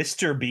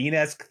Mr.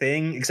 Bean-esque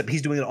thing, except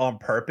he's doing it on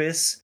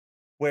purpose,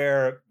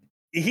 where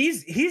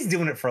he's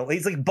doing it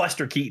he's like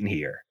Buster Keaton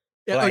here.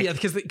 Yeah,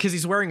 like, because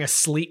he's wearing a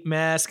sleep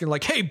mask and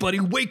like, hey buddy,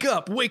 wake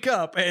up,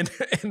 and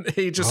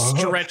he just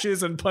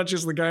stretches and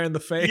punches the guy in the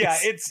face. Yeah,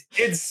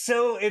 it's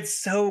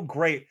so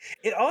great.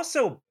 It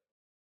also,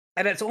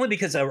 and it's only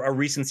because of a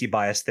recency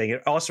bias thing,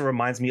 it also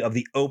reminds me of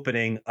the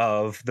opening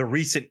of the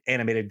recent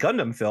animated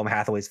Gundam film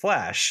Hathaway's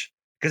Flash,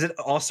 because it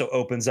also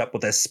opens up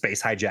with a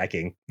space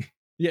hijacking.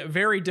 Yeah,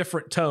 very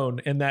different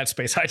tone in that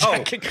space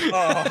hijacking.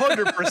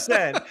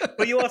 100%.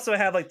 But you also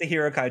have like the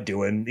Hirokai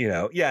doing,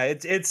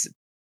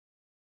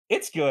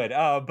 it's good.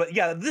 But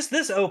yeah,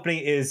 this opening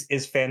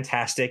is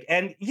fantastic.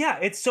 And yeah,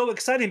 it's so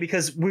exciting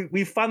because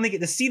we finally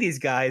get to see these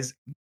guys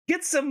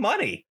get some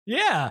money.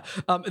 Yeah.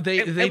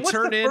 They what's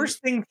turn the in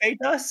first thing Faye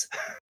does?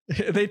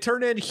 They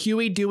turn in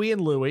Huey, Dewey,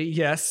 and Louie.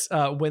 Yes.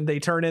 When they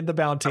turn in the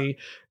bounty,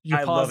 you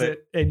pause it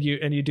and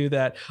you do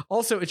that.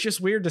 Also, it's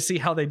just weird to see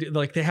how they do,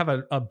 like they have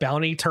a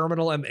bounty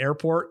terminal in the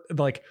airport.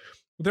 Like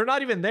they're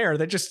not even there.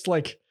 They just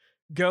like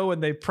go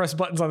and they press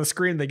buttons on the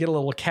screen. They get a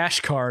little cash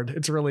card.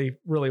 It's really,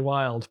 really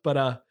wild.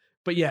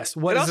 But yes,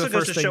 what is the first thing? It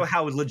also goes to show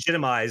how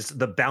legitimized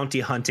the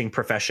bounty hunting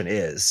profession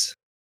is.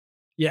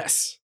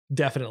 Yes,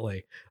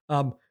 definitely.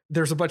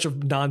 There's a bunch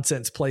of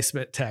nonsense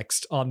placement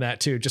text on that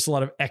too. Just a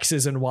lot of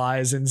X's and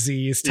Y's and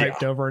Z's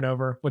typed over and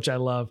over, which I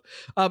love.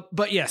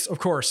 But yes, of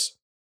course.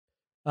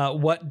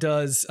 What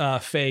does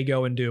Faye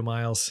go and do,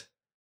 Miles?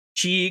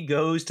 She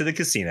goes to the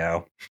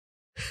casino.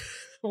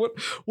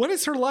 What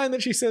is her line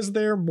that she says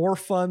there? More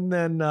fun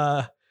than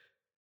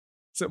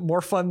is it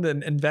more fun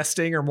than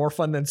investing or more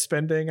fun than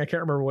spending? I can't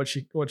remember what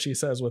she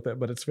says with it,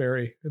 but it's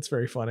very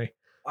funny.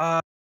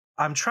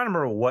 I'm trying to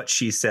remember what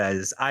she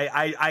says.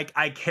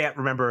 I can't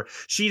remember.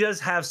 She does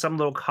have some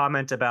little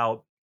comment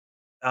about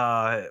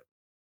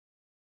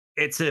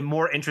it's a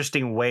more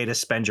interesting way to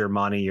spend your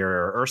money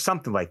or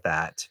something like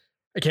that.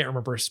 I can't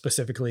remember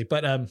specifically,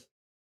 but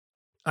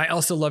I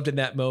also loved in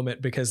that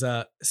moment because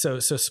so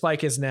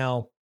Spike is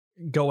now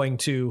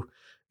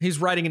he's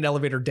riding an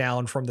elevator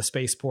down from the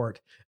spaceport,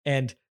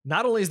 and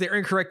not only is there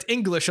incorrect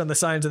English on the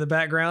signs in the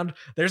background,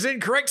 there's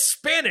incorrect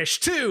Spanish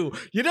too.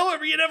 You know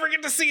what? You never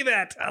get to see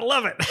that. I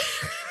love it.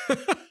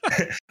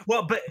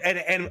 Well, but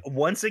and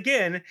once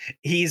again,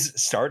 he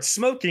starts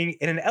smoking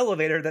in an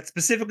elevator that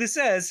specifically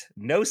says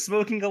no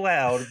smoking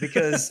allowed,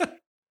 because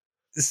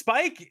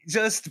Spike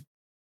just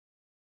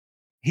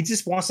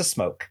wants to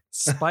smoke.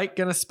 Spike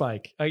gonna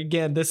spike.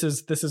 Again, this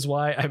is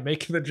why I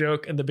make the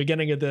joke in the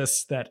beginning of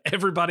this that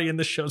everybody in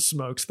the show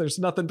smokes. There's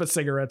nothing but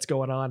cigarettes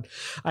going on.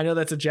 I know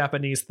that's a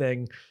Japanese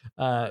thing,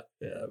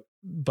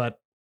 but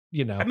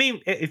you know. I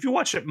mean, if you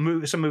watch some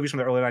movies from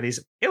the early 90s,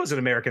 it was an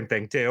American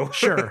thing too.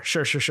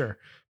 Sure.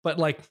 But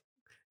like,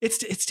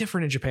 it's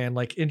different in Japan.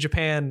 Like in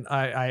Japan,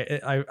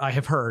 I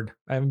have heard,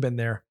 I haven't been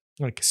there.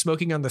 Like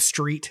smoking on the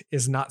street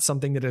is not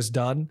something that is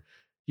done.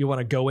 You want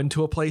to go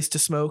into a place to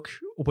smoke,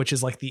 which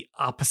is like the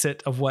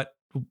opposite of what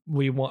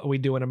we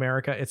do in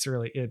America. It's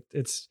really,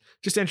 it's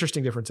just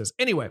interesting differences.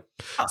 Anyway,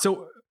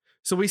 so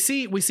we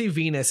see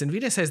Venus, and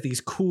Venus has these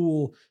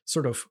cool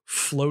sort of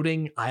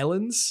floating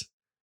islands.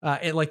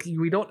 And like,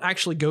 we don't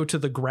actually go to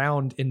the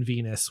ground in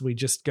Venus. We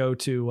just go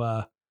to,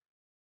 or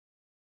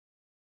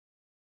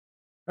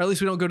at least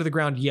we don't go to the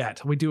ground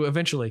yet. We do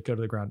eventually go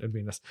to the ground in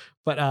Venus,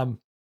 but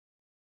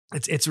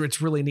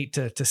it's really neat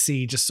to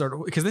see, just sort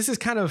of, because this is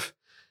kind of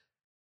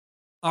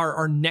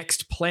our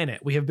next planet.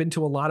 We have been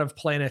to a lot of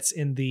planets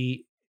in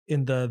the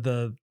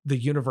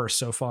universe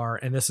so far,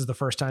 and this is the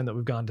first time that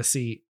we've gone to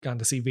see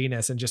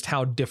Venus, and just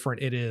how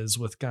different it is,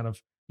 with kind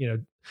of,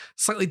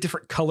 slightly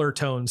different color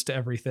tones to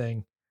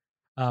everything.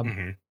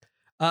 And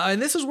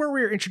this is where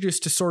we are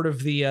introduced to sort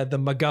of the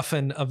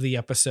MacGuffin of the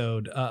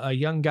episode, a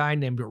young guy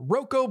named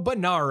Rocco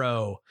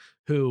Bonaro,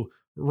 who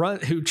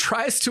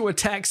tries to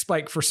attack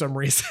Spike for some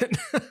reason.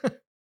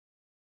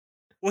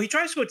 Well, he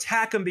tries to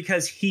attack him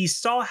because he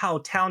saw how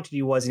talented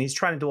he was, and he's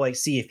trying to like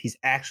see if he's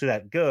actually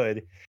that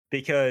good,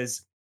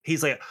 because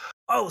he's like,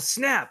 oh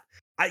snap,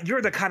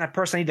 you're the kind of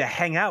person I need to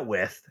hang out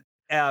with,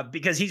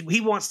 because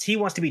he wants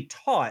to be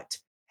taught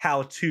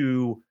how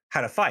to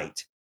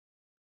fight.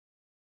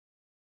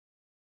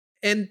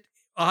 And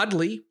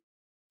oddly,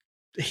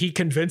 he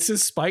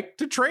convinces Spike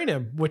to train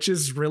him, which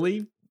is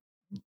really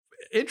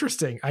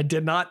interesting. I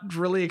did not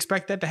really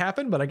expect that to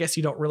happen, but I guess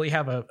you don't really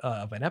have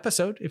an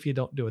episode if you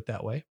don't do it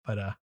that way. But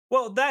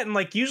well, that, and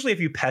like usually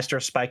if you pester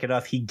Spike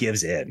enough, he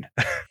gives in.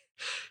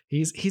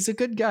 He's a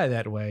good guy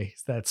that way,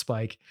 that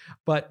Spike.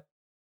 But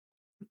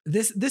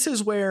this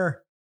is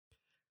where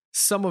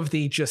some of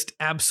the just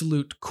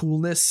absolute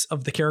coolness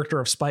of the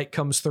character of Spike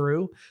comes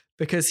through,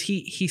 because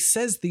he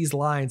says these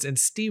lines, and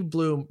Steve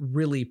Bloom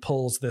really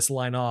pulls this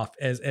line off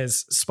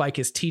as Spike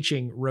is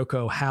teaching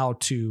Rocco how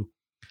to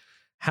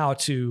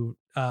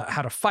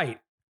fight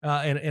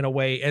in a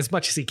way, as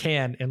much as he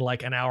can, in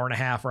like an hour and a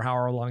half or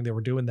however long they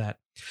were doing that.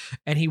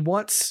 And he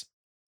wants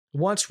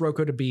wants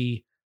Roko to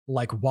be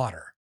like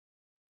water.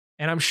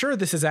 And I'm sure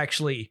this is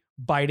actually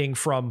biting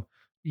from,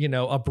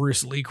 a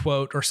Bruce Lee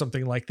quote or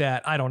something like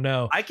that. I don't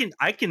know. I can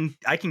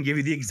give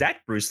you the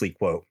exact Bruce Lee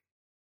quote.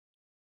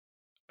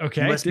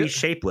 Okay. You must be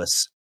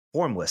shapeless,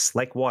 formless,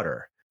 like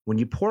water. When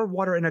you pour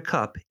water in a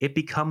cup, it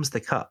becomes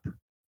the cup.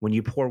 When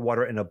you pour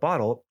water in a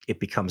bottle, it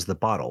becomes the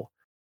bottle.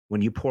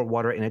 When you pour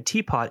water in a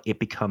teapot, it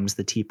becomes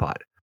the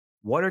teapot.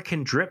 Water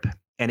can drip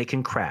and it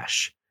can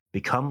crash.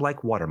 Become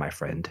like water, my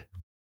friend.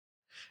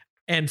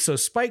 And so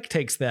Spike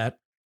takes that.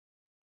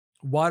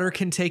 Water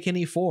can take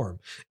any form.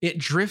 It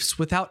drifts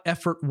without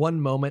effort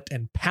one moment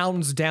and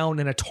pounds down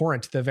in a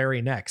torrent the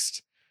very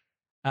next.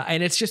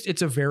 And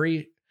it's a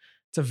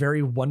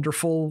very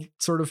wonderful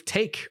sort of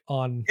take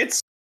on.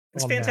 It's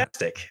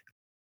fantastic.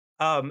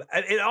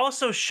 It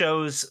also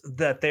shows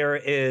that there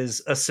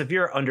is a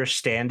severe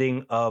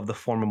understanding of the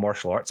form of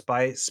martial arts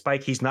by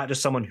Spike. He's not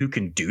just someone who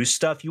can do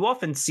stuff. You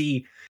often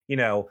see,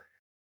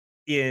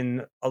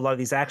 in a lot of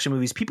these action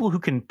movies, people who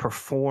can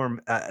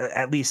perform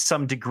at least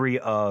some degree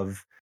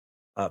of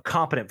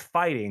competent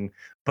fighting,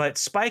 but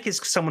Spike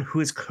is someone who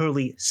has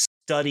clearly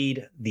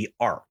studied the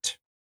art.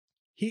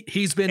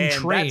 He's been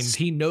trained.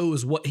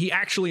 He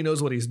actually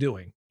knows what he's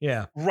doing.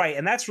 Yeah. Right.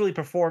 And that's really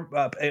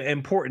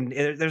important.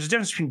 There's a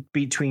difference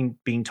between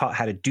being taught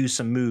how to do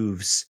some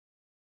moves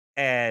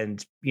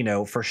and,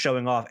 for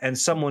showing off, and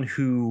someone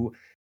who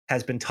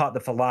has been taught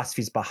the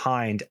philosophies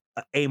behind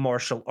a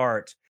martial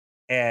art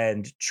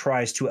and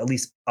tries to at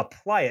least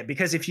apply it.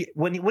 Because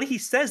when he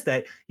says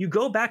that, you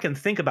go back and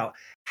think about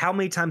how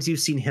many times you've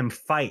seen him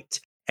fight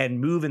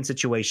and move in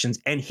situations,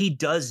 and he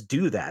does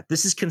do that.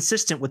 This is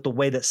consistent with the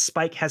way that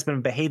Spike has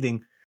been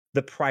behaving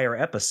the prior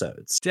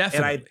episodes.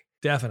 Definitely.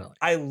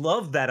 I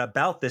love that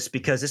about this,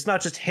 because it's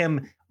not just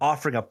him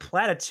offering a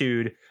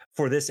platitude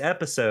for this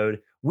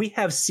episode. We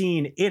have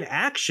seen in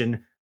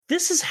action,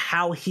 this is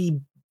how he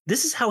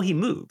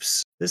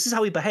moves. This is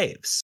how he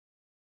behaves.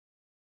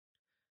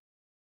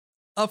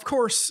 Of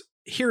course,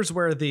 here's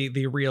where the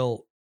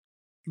real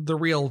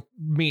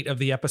meat of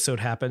the episode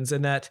happens,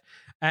 in that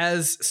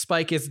as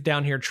Spike is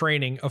down here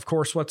training, of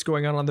course, what's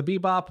going on the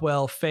Bebop?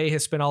 Well, Faye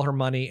has spent all her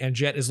money, and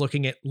Jet is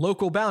looking at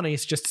local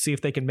bounties just to see if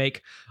they can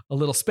make a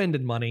little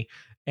spending money,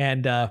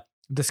 and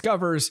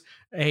discovers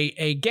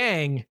a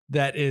gang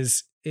that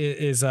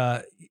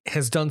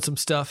has done some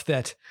stuff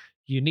that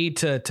you need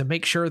to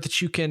make sure that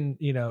you can,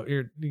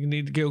 you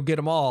need to go get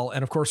them all.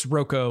 And of course,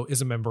 Roko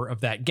is a member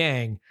of that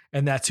gang,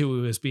 and that's who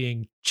he was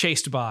being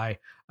chased by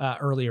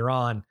earlier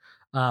on.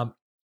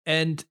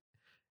 And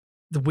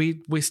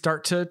we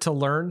start to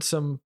learn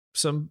some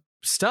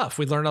stuff.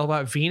 We learn all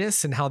about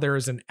Venus and how there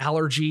is an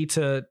allergy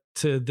to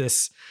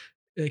this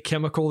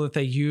chemical that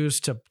they use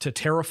to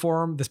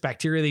terraform, this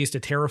bacteria they use to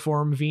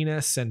terraform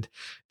Venus. And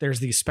there's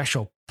these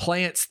special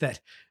plants that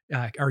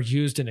are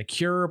used in a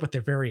cure, but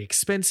they're very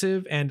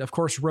expensive. And of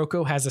course,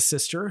 Roko has a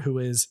sister who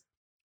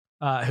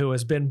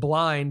has been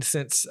blind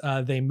since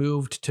they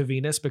moved to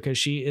Venus, because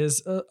she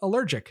is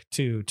allergic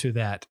to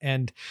that.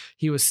 And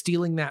he was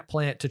stealing that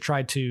plant to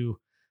try to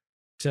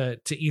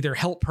either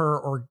help her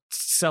or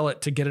sell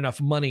it to get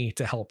enough money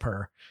to help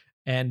her.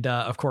 And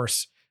of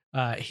course,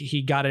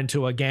 he got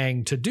into a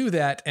gang to do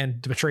that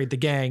and betrayed the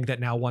gang that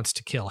now wants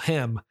to kill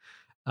him.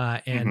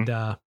 And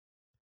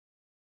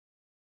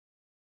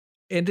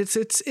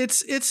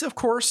it's of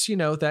course,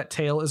 that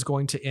tale is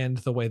going to end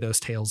the way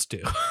those tales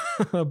do.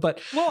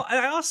 But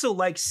I also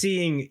like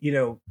seeing,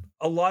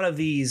 a lot of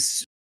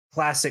these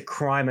classic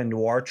crime and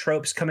noir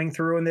tropes coming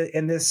through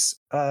in this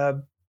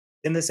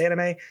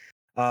anime.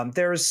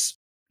 There's,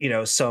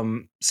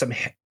 some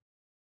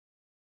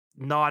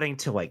nodding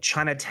to like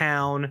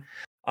Chinatown,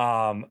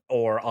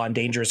 or On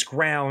Dangerous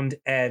Ground.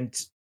 And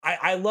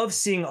I love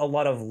seeing a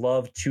lot of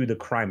love to the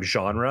crime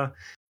genre.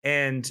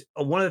 And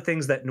one of the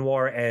things that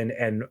noir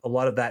and a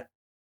lot of that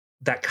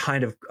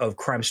kind of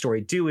crime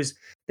story do is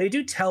they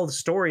do tell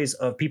stories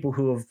of people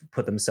who have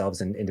put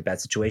themselves into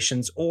bad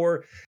situations,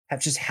 or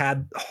have just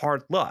had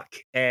hard luck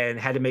and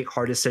had to make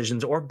hard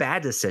decisions or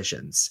bad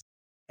decisions.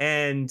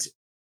 And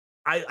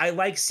I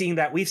like seeing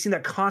that. We've seen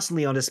that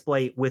constantly on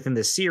display within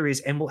this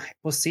series, and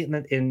we'll see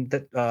it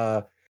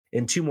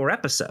in 2 more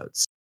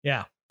episodes.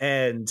 Yeah.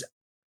 And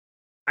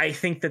I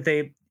think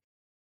that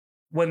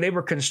when they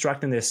were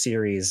constructing this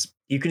series,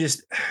 you could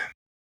just,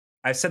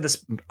 I've said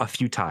this a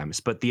few times,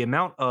 but the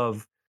amount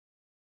of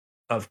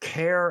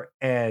care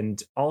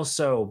and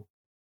also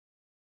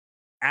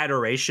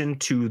adoration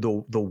to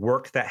the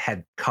work that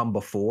had come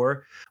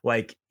before,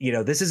 like,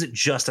 this isn't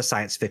just a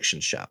science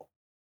fiction show.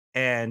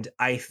 And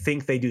I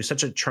think they do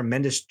such a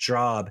tremendous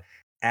job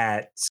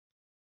at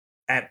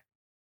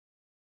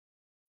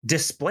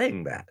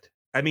displaying that.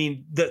 I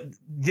mean,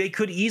 they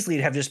could easily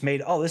have just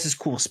made, this is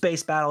cool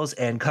space battles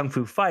and kung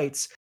fu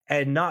fights,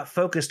 and not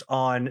focused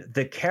on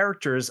the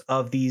characters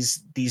of these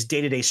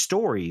day-to-day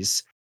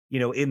stories,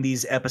 in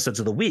these episodes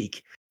of the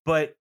week.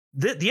 But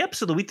the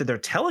episode of the week that they're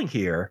telling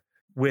here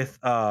with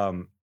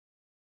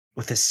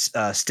his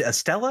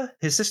Stella,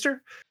 his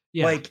sister,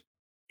 like,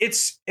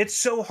 it's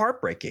so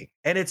heartbreaking,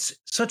 and it's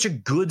such a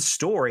good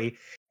story.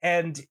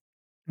 And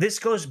this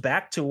goes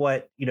back to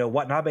what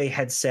Watanabe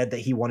had said that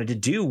he wanted to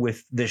do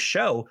with this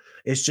show,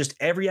 is just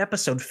every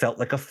episode felt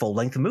like a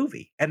full-length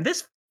movie. And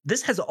this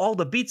has all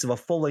the beats of a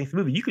full-length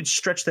movie. You could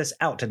stretch this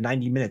out to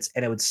 90 minutes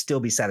and it would still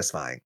be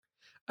satisfying.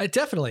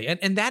 Definitely.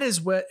 And that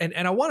is what, and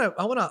I want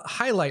to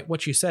highlight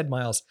what you said,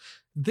 Miles.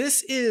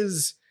 This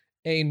is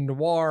a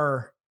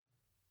noir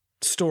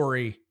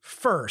story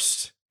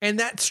first. And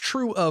that's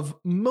true of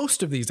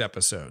most of these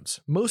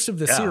episodes, most of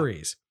the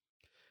series.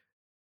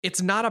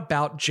 It's not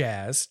about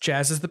jazz.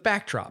 Jazz is the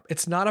backdrop.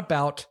 It's not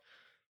about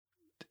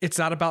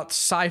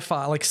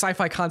sci-fi. Like,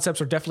 sci-fi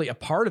concepts are definitely a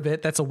part of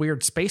it. That's a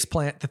weird space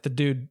plant that the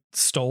dude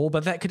stole,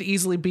 but that could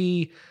easily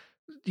be,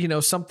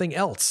 something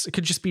else. It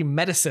could just be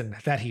medicine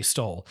that he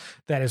stole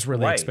that is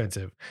really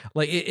expensive.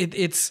 Like,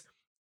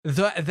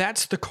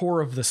 that's the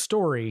core of the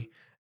story,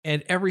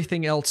 and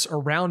everything else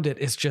around it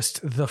is just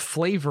the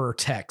flavor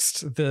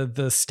text,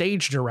 the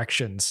stage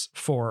directions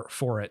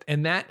for it.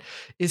 And that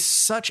is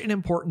such an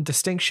important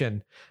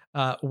distinction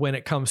when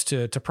it comes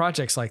to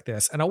projects like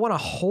this. And I want to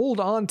hold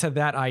on to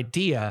that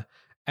idea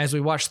as we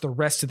watch the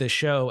rest of this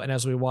show and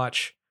as we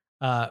watch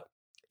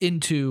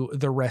into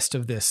the rest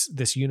of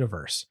this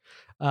universe.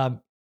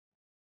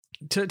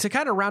 To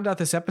kind of round out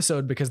this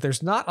episode, because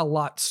there's not a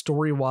lot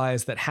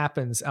story-wise that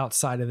happens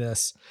outside of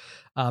this.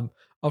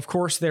 Of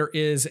course, there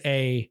is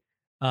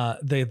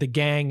the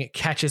gang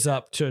catches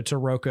up to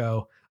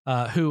Rocco,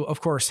 who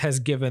of course has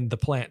given the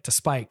plant to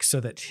Spike so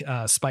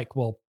that Spike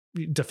will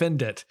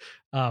defend it.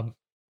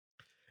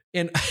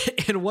 In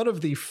one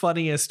of the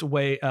funniest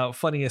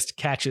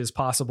catches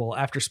possible,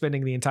 after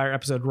spending the entire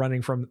episode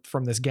running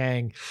from this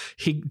gang,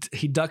 he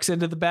ducks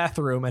into the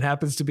bathroom and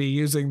happens to be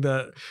using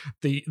the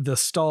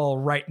stall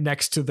right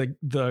next to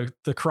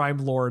the crime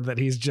lord that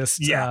he's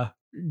just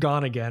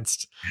gone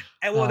against.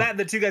 And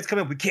the two guys come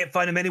in. We can't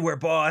find him anywhere,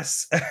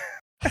 boss.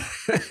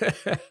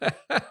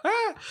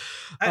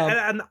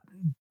 and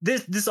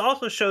this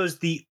also shows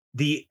the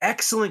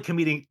excellent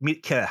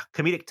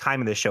comedic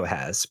timing this show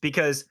has,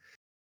 because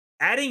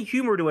adding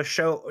humor to a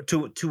show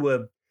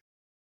to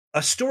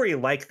a story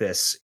like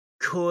this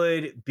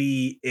could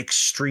be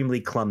extremely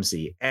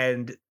clumsy,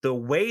 and the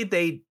way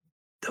they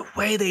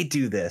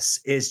do this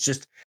is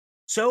just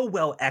so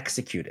well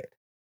executed.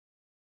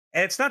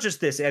 And it's not just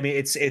this. I mean,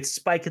 it's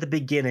Spike at the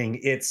beginning.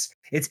 It's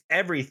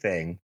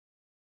everything.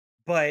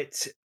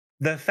 But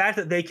the fact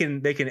that they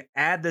can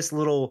add this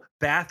little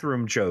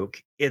bathroom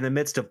joke in the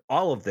midst of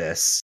all of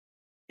this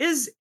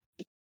it's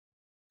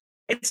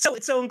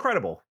so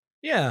incredible.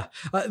 Yeah.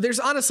 There's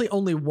honestly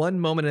only one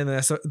moment in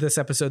this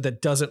episode that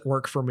doesn't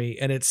work for me,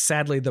 and it's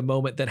sadly the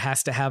moment that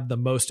has to have the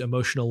most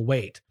emotional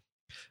weight.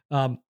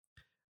 In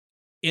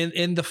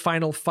the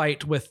final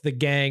fight with the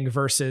gang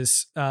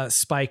versus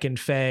Spike and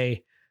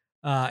Faye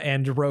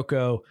and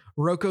Rocco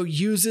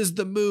uses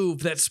the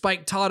move that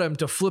Spike taught him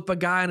to flip a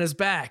guy on his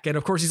back. And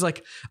of course he's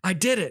like, I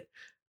did it.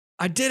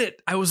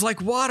 I was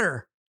like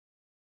water.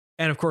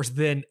 And of course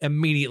then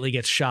immediately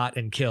gets shot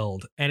and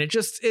killed. And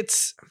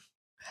it's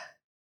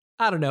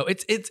I don't know.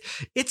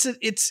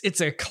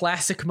 It's a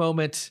classic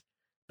moment,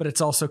 but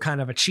it's also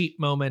kind of a cheap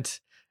moment.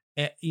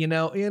 You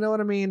know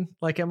what I mean?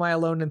 Like, am I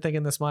alone in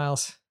thinking this,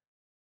 Miles?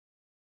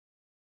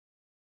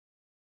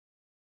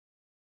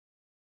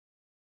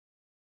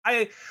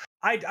 I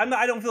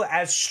don't feel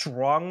as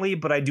strongly,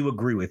 but I do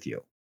agree with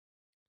you.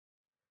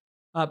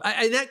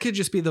 That could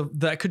just be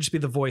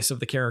the voice of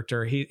the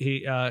character.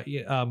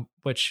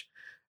 Which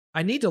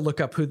I need to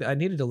look up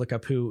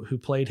who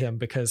played him,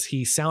 because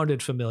he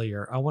sounded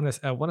familiar. I want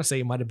to say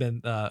it might have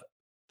been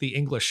the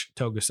English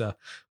Togusa,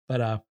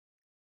 but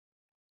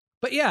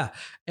yeah,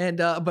 and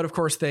but of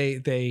course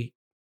you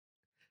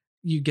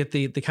get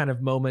the kind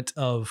of moment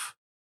of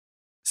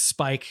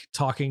Spike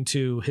talking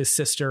to his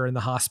sister in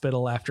the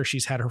hospital after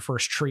she's had her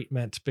first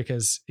treatment,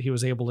 because he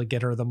was able to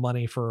get her the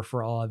money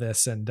for all of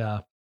this, and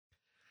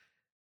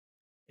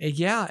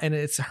yeah, and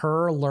it's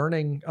her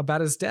learning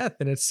about his death,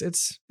 and it's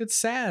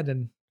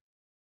sad.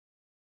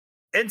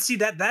 And see,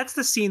 that's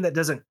the scene that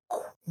doesn't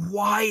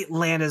quite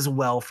land as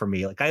well for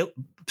me. Like,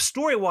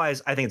 story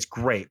wise, I think it's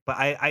great, but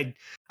I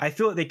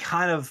feel like they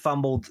kind of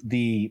fumbled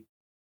the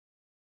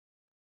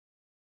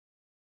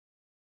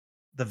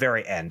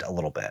very end a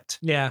little bit.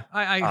 Yeah,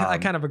 I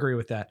kind of agree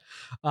with that.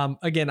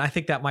 Again, I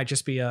think that might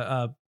just be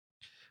a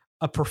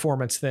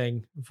performance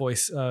thing,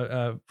 voice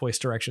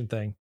direction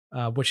thing,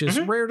 which is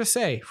rare to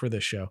say for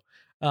this show.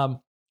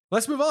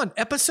 Let's move on.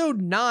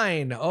 Episode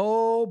 9.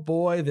 Oh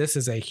boy, this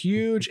is a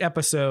huge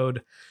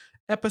episode.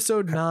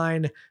 Episode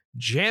 9,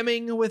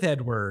 Jamming with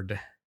Edward.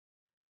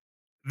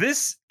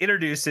 This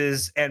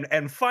introduces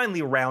and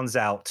finally rounds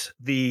out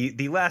the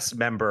last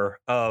member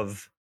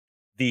of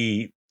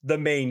the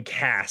main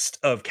cast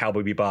of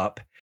Cowboy Bebop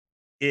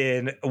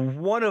in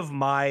one of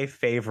my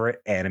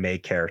favorite anime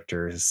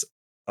characters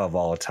of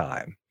all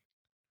time.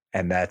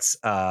 And that's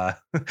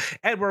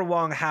Edward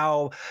Wong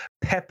Hao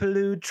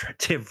Pepelu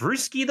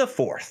Tivruski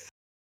IV.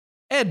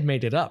 Ed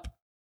made it up.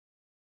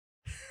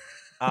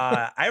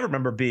 I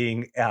remember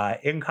being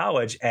in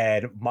college,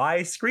 and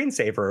my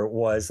screensaver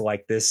was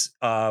like this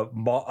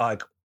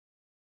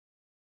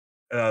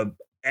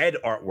Ed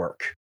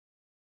artwork.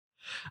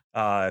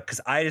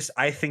 Because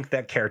I think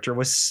that character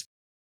was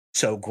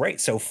so great,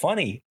 so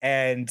funny,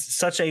 and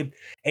such a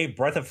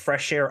breath of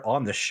fresh air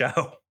on the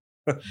show.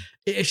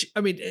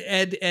 I mean,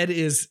 Ed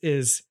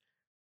is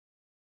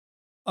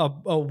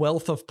a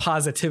wealth of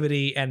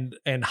positivity and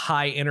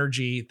high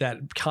energy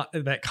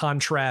that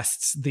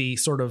contrasts the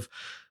sort of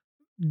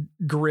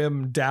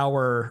grim,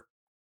 dour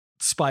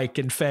Spike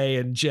and Faye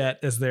and Jet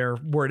as they're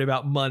worried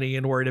about money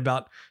and worried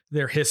about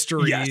their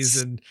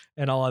histories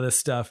and all of this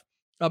stuff.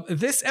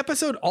 This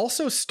episode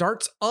also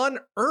starts on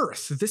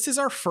Earth. This is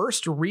our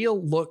first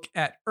real look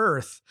at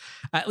Earth,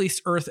 at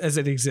least Earth as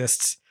it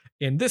exists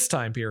in this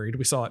time period.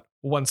 We saw it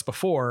once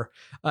before,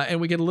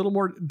 and we get a little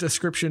more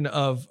description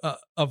of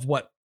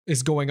what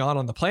is going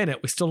on the planet.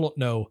 We still don't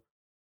know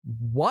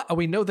what.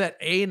 We know that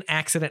an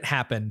accident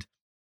happened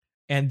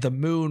and the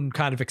moon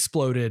kind of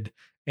exploded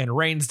and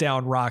rains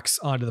down rocks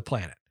onto the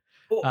planet.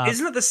 Well,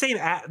 isn't it the same?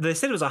 They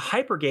said it was a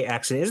hypergate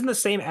accident. Isn't the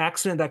same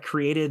accident that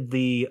created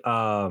the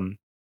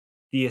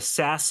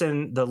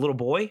assassin, the little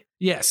boy?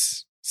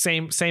 Yes,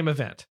 same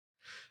event.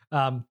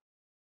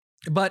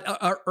 But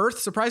our Earth,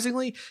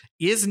 surprisingly,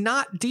 is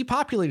not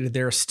depopulated.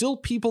 There are still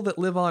people that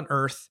live on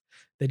Earth.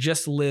 They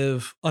just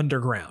live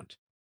underground.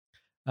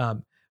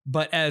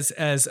 But as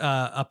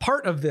a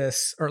part of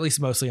this, or at least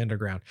mostly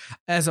underground,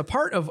 as a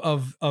part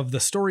of the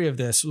story of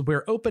this,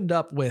 we're opened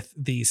up with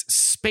these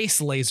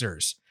space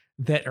lasers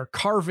that are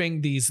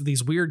carving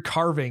these weird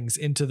carvings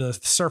into the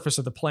surface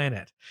of the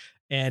planet,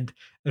 and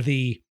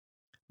the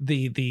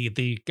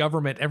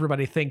government,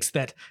 everybody thinks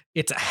that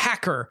it's a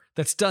hacker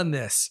that's done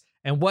this.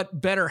 And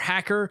what better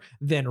hacker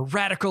than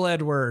Radical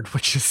Edward,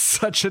 which is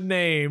such a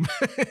name.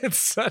 It's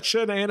such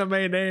an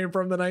anime name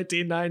from the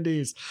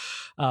 1990s.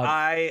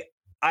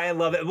 I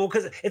love it. Well,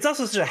 because it's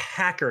also such a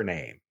hacker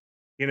name,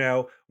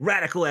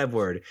 Radical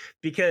Edward,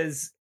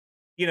 because,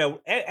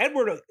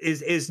 Edward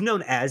is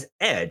known as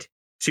Ed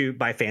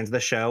by fans of the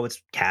show.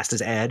 It's cast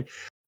as Ed,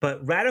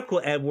 but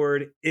Radical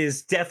Edward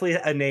is definitely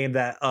a name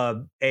that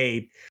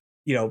a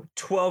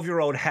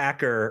 12-year-old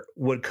hacker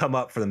would come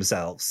up for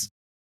themselves.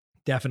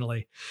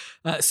 Definitely.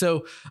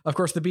 So, of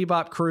course, the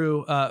Bebop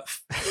crew,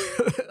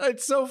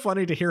 it's so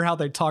funny to hear how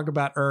they talk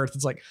about Earth.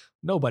 It's like,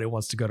 nobody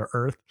wants to go to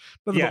Earth.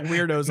 Nothing but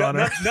weirdos on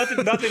Earth.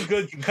 Nothing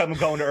good can come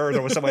going to Earth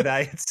or something like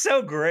that. It's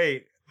so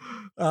great.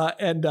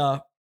 And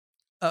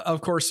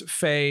of course,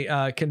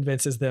 Faye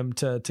convinces them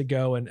to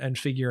go and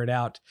figure it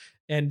out.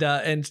 And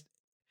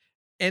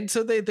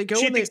so they go.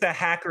 She thinks the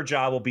hacker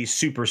job will be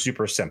super,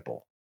 super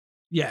simple.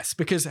 Yes,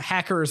 because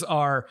hackers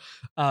are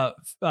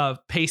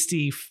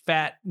pasty,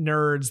 fat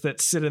nerds that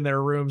sit in their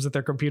rooms at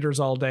their computers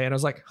all day. And I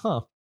was like,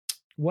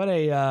 what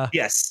a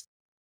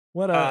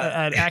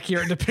an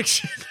accurate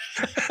depiction.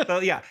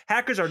 Well, yeah,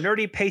 hackers are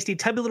nerdy, pasty,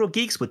 tubby little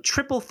geeks with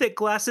triple thick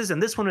glasses,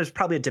 and this one is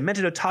probably a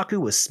demented otaku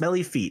with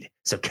smelly feet.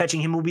 So catching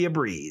him will be a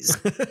breeze.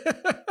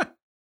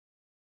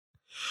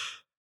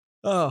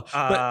 But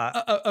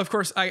of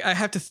course, I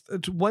have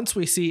to. Once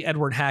we see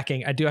Edward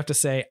hacking, I do have to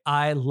say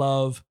I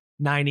love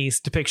 90s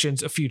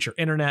depictions of future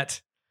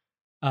internet.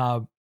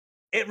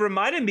 It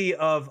reminded me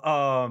of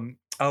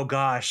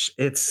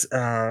it's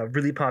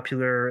really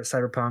popular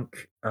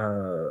cyberpunk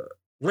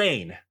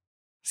Lane.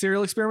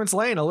 Serial Experiments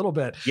Lane a little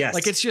bit. Yes.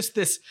 Like it's just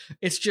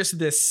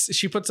this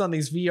she puts on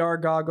these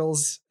VR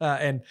goggles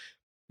and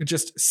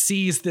just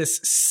sees this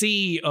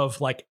sea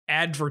of like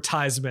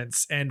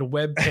advertisements and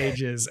web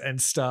pages and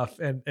stuff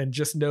and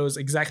just knows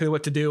exactly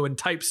what to do and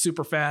types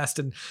super fast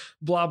and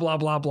blah blah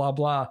blah blah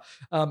blah.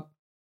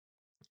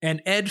 And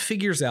Ed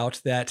figures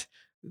out that,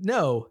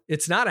 no,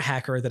 it's not a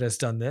hacker that has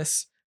done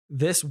this.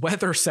 This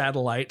weather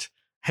satellite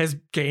has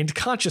gained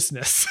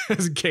consciousness,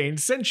 has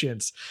gained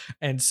sentience.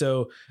 And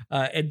so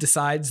Ed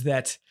decides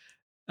that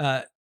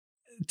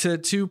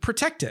to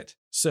protect it.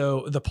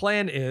 So the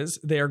plan is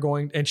they are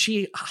going, and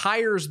she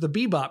hires the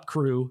Bebop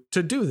crew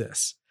to do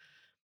this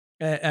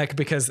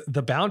because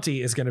the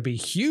bounty is going to be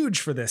huge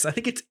for this. I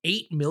think it's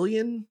 8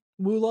 million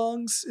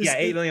Woolongs.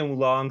 8 million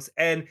Woolongs.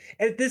 And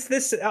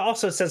this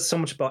also says so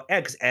much about Ed,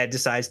 because Ed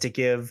decides to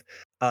give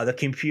the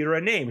computer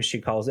a name.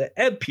 She calls it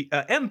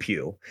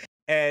MPU.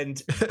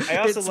 And I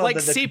also it's love like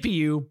that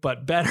CPU,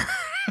 but better.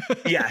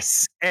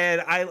 Yes.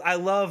 And I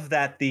love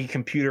that the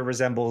computer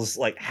resembles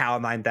like HAL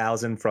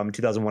 9000 from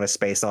 2001: A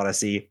Space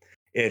Odyssey.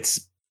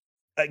 It's,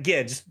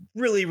 again, just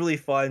really, really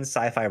fun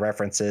sci-fi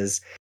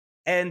references.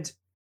 And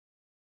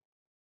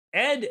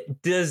Ed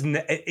does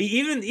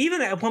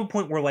even at one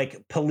point where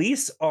like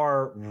police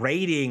are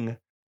raiding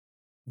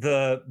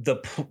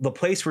the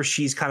place where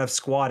she's kind of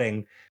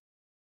squatting,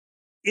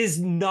 is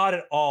not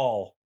at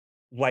all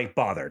like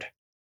bothered,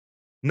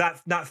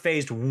 not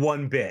phased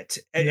one bit,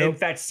 and in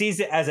fact sees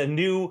it as a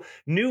new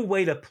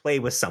way to play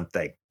with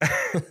something.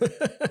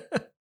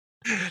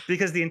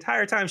 Because the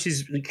entire time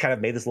she's kind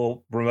of made this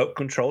little remote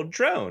controlled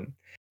drone,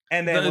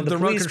 and then the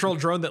remote controlled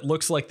drone that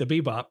looks like the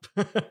Bebop.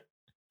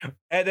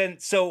 And then,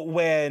 so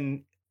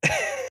when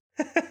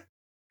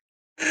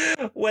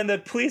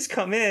the police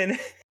come in,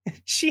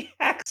 she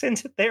hacks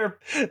into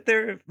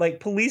their like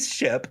police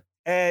ship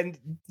and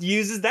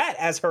uses that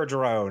as her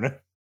drone.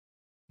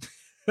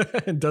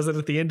 And does it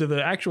at the end of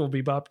the actual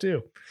Bebop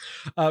too.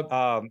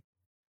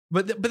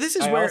 But this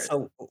is I where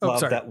also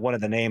love that one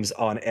of the names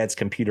on Ed's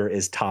computer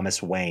is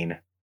Thomas Wayne.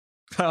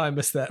 Oh, I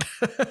missed that.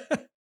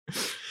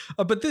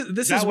 But this that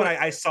is what what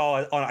I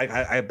saw on.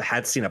 I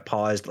had seen a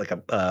paused like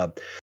a.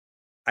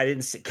 I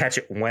didn't catch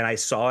it when I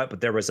saw it, but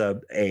there was a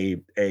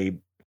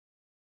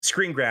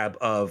screen grab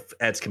of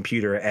Ed's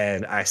computer,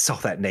 and I saw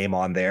that name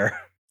on there.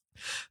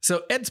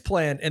 So Ed's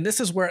plan, and this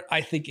is where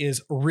I think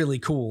is really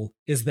cool,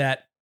 is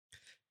that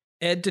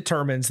Ed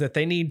determines that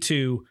they need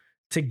to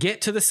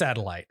get to the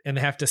satellite, and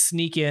they have to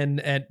sneak in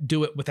and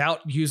do it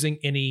without using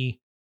any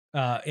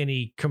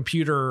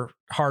computer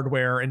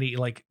hardware, any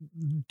like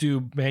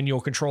do manual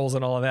controls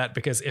and all of that,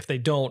 because if they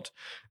don't,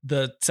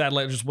 the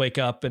satellite will just wake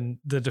up and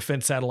the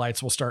defense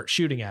satellites will start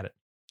shooting at it.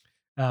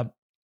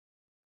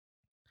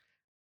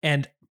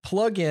 And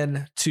plug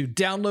in to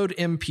download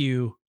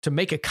MPU to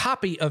make a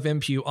copy of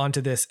MPU onto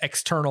this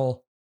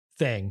external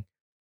thing.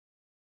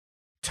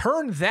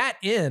 Turn that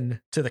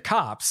in to the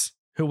cops,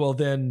 who will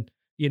then,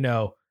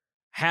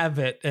 have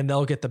it and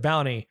they'll get the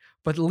bounty,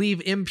 but leave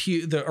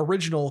MPU, the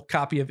original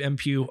copy of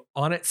MPU,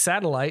 on its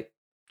satellite,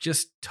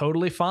 just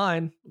totally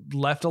fine,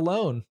 left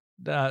alone,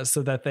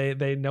 so that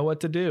they know what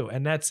to do.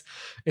 And it's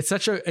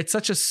such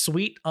a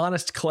sweet,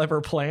 honest,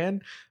 clever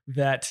plan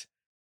that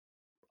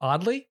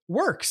oddly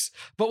works.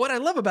 But what I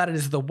love about it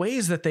is the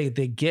ways that they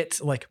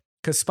get, like,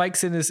 because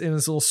Spike's in his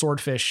little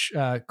swordfish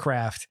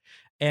craft,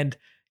 and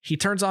he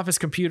turns off his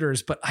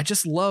computers, but I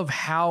just love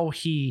how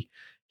he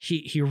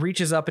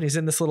reaches up and he's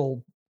in this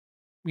little,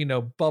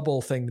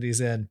 bubble thing that he's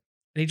in,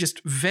 and he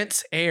just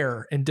vents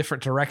air in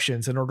different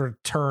directions in order to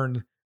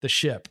turn the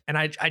ship. And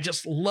I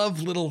just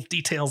love little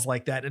details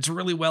like that. It's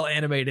really well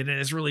animated and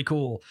it's really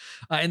cool.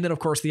 And then of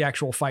course the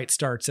actual fight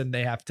starts, and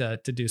they have to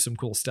do some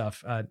cool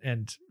stuff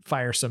and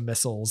fire some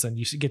missiles, and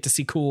you get to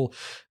see cool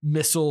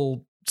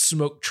missile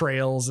smoke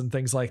trails and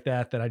things like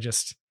that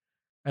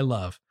I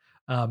love.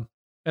 And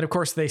of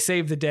course they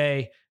save the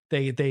day.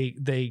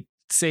 They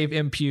save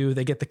MPU,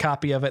 they get the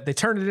copy of it, they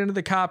turn it into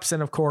the cops,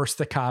 and of course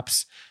the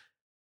cops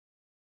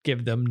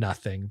give them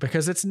nothing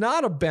because it's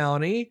not a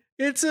bounty,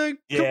 it's a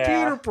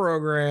computer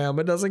program,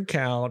 it doesn't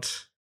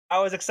count. I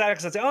was excited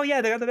because I said, oh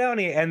yeah, they got the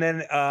bounty, and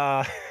then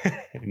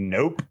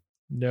nope.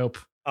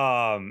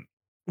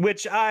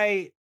 Which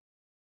I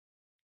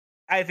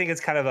think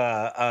it's kind of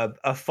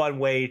a fun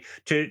way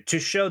to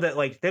show that,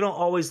 like, they don't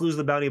always lose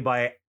the bounty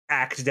by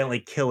accidentally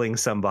killing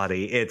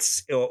somebody.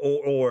 It's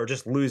or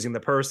just losing the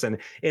person.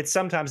 It's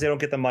sometimes they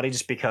don't get the money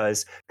just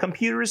because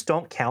computers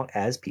don't count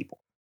as people.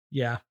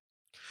 Yeah.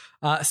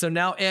 So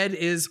now Ed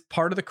is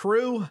part of the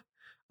crew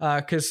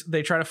because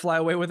they try to fly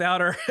away without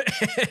her,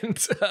 and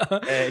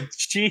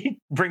she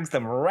brings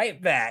them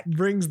right back.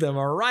 Brings them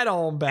right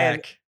on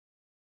back.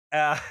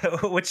 And,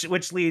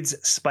 which leads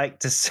Spike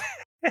to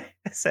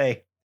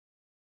say,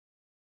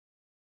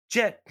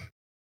 Jet,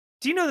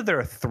 do you know that there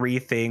are 3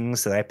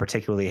 things that I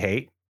particularly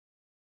hate?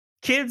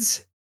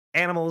 Kids,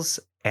 animals,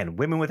 and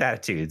women with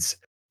attitudes.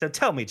 So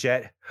tell me,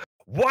 Jet,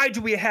 why do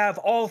we have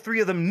all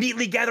 3 of them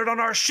neatly gathered on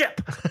our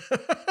ship?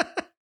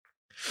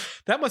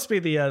 That must be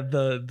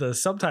the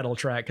subtitle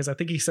track, because I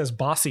think he says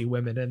bossy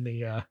women in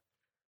the.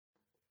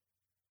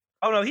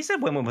 Oh no, he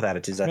said women with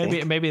attitudes. I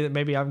think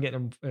maybe I'm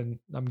getting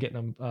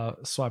them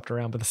swapped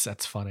around, but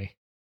that's funny.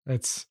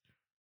 It's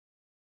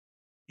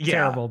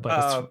terrible,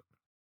 but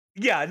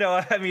it's. Yeah,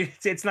 no, I mean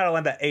it's not a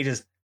line that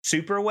ages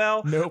super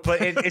well. Nope.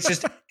 But it's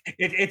just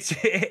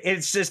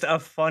it's just a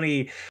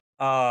funny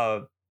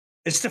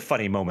it's just a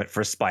funny moment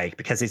for Spike,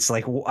 because it's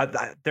like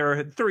there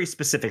are 3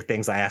 specific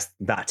things I asked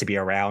not to be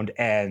around,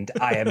 and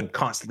I am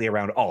constantly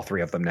around all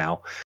 3 of them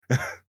now.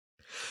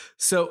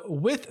 So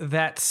with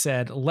that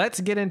said,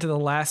 let's get into the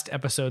last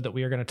episode that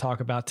we are going to talk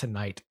about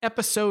tonight.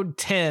 Episode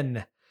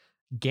 10,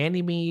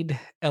 Ganymede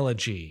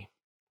Elegy.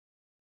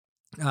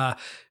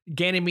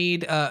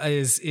 Ganymede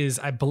is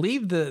I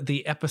believe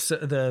the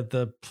episode,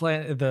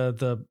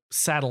 the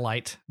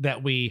satellite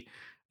that we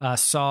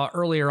saw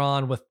earlier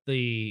on with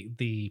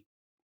the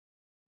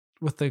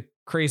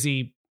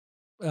crazy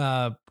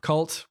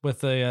cult with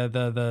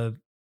the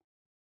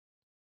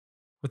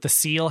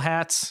seal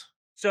hats.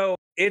 So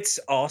it's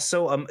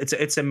also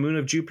it's a moon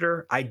of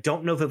Jupiter. I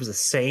don't know if it was the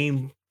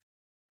same.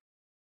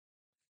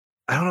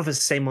 I don't know if it's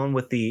the same one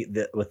with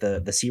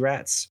the sea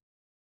rats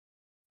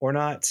or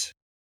not.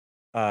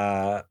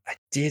 I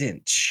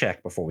didn't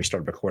check before we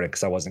started recording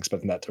because I wasn't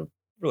expecting that to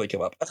really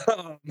come up.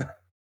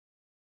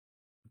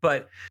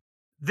 But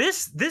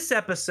this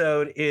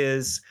episode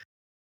is,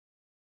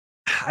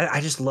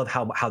 I just love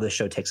how this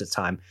show takes its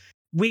time.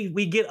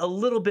 We get a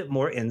little bit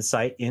more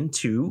insight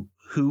into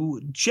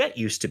who Jet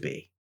used to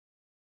be.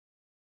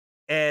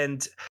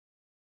 And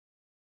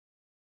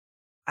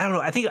I don't know,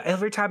 I think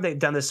every time they've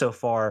done this so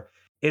far,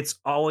 it's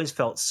always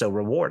felt so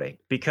rewarding,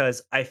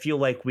 because I feel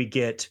like we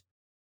get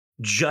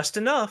just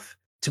enough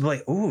to be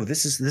like, ooh,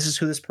 this is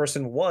who this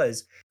person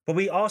was. But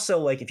we also,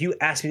 like, if you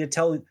ask me to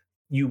tell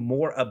you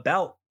more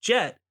about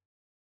Jet,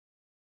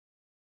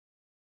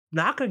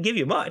 not going to give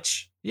you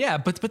much. Yeah,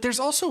 but there's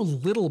also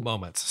little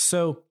moments.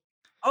 So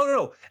Oh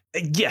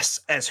no, yes,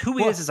 as who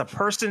he is as a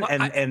person,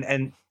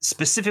 and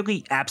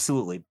specifically,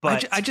 absolutely.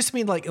 But I just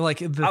mean like I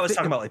was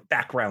talking about like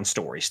background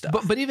story stuff.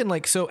 But even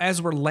like, so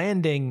as we're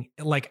landing,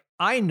 like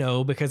I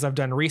know because I've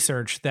done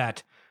research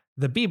that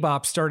the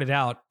Bebop started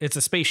out, it's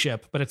a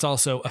spaceship, but it's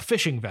also a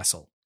fishing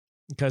vessel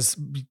because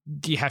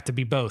you have to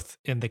be both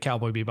in the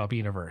Cowboy Bebop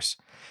universe.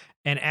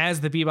 And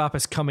as the Bebop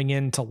is coming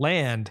in to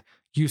land,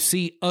 you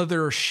see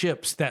other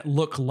ships that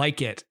look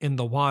like it in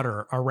the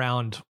water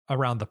around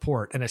the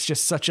port. And it's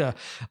just such a,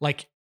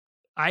 like,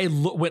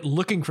 went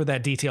looking for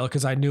that detail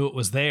because I knew it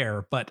was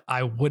there, but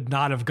I would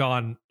not have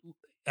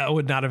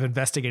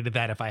investigated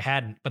that if I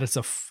hadn't. But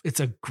it's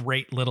a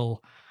great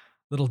little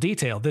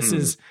detail. This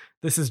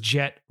is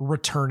Jet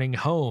returning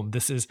home.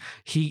 This is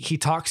he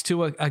talks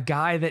to a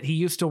guy that he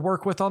used to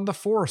work with on the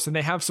Force, and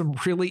they have some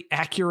really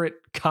accurate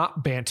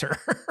cop banter.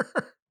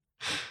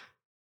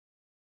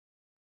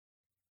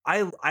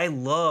 I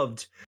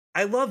loved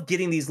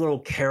getting these little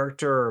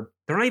character,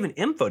 they're not even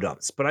info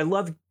dumps, but I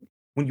love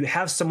when you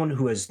have someone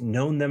who has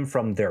known them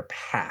from their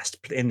past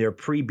in their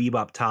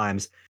pre-Bebop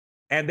times,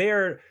 and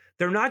they're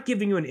not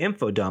giving you an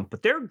info dump,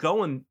 but they're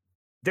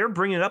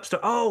bringing up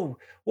stuff. Oh,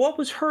 what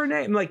was her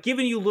name? Like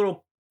giving you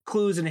little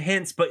clues and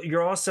hints, but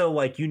you're also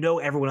like,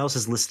 everyone else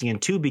is listening in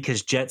too,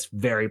 because Jet's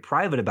very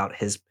private about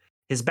his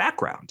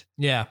background.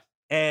 Yeah.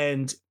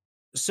 And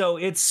so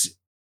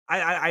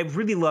I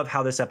really love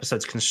how this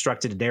episode's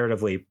constructed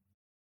narratively.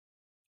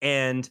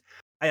 And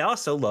I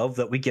also love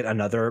that we get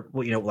another,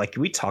 like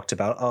we talked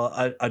about,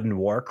 a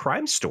noir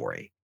crime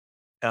story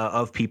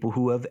of people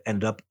who have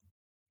ended up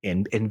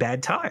in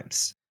bad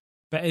times.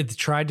 But it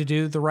tried to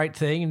do the right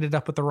thing, ended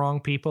up with the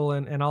wrong people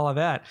and all of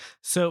that.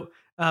 So,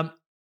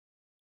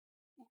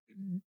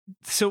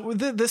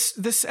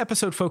 this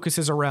episode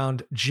focuses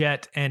around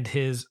Jet and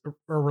his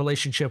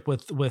relationship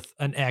with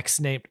an ex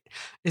named,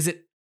 is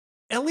it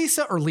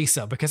Elisa or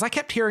Lisa? Because I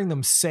kept hearing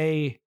them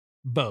say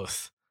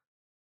both.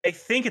 I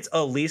think it's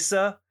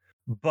Elisa,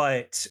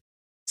 but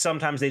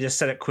sometimes they just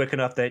said it quick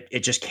enough that it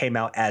just came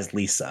out as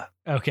Lisa.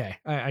 Okay,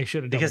 I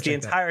should have, because the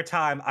entire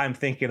time I'm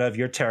thinking of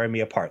 "You're Tearing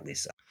Me Apart,"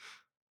 Lisa.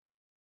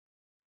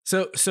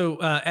 So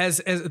as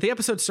the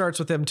episode starts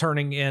with them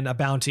turning in a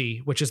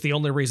bounty, which is the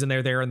only reason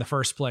they're there in the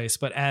first place.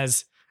 But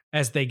as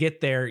they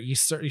get there, you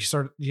start,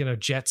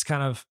 Jet's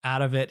kind of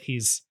out of it.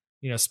 He's,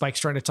 Spike's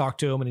trying to talk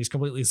to him and he's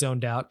completely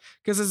zoned out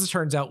because, as it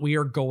turns out,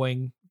 they're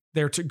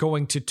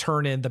going to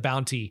turn in the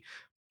bounty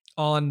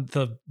on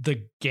the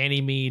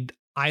Ganymede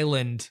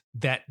island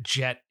that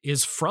Jet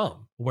is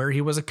from, where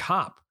he was a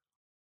cop,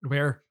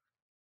 where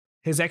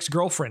his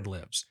ex-girlfriend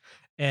lives.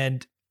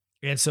 And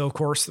so, of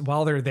course,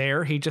 while they're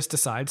there, he just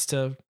decides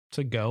to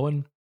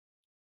go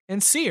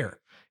and see her.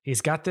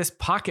 He's got this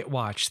pocket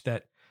watch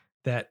that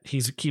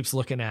he keeps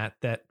looking at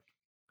that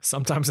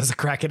sometimes has a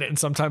crack in it and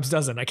sometimes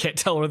doesn't. I can't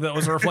tell whether that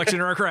was a reflection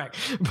or a crack.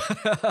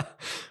 But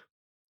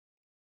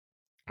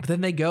then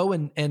they go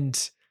and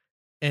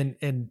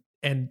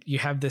you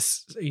have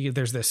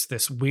there's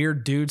this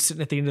weird dude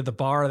sitting at the end of the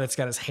bar that's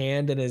got his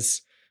hand in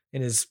his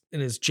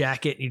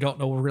jacket, and you don't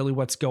know really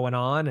what's going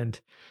on,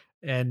 and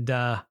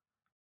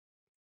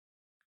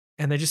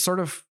they just sort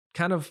of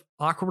kind of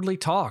awkwardly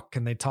talk,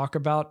 and they talk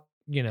about,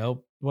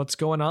 what's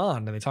going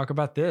on, and they talk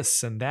about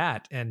this and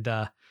that, and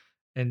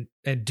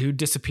dude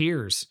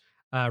disappears,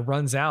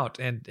 runs out,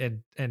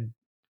 and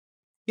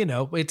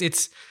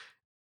it's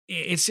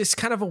just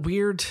kind of a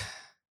weird,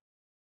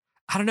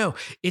 I don't know.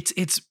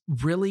 It's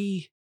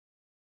really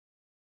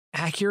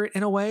accurate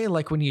in a way.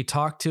 Like when you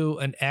talk to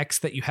an ex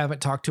that you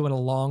haven't talked to in a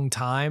long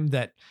time,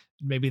 that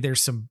maybe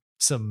there's some,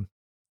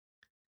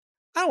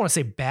 I don't want to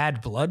say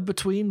bad blood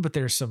between, but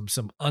there's some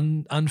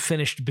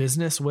unfinished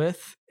business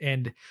with,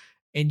 and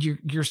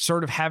you're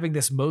sort of having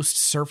this most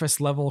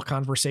surface level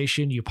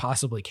conversation you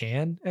possibly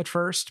can at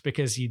first,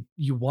 because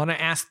you want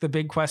to ask the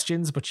big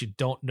questions, but you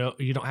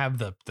don't have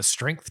the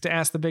strength to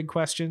ask the big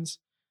questions.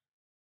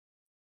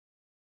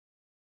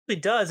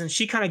 It does, and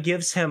she kind of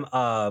gives him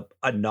a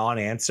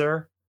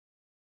non-answer,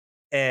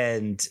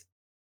 and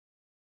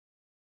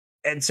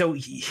so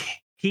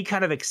he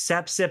kind of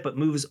accepts it, but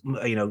moves,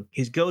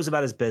 he goes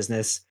about his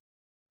business.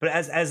 But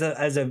as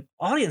an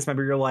audience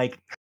member, you're like,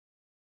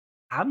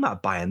 I'm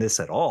not buying this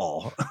at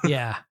all.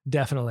 Yeah,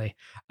 definitely.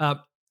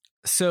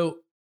 So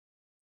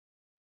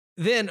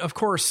then, of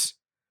course,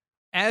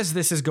 as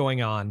this is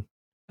going on,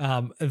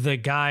 the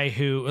guy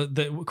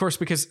of course,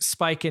 because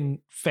Spike and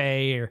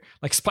Faye are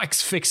like,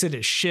 Spike's fixing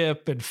his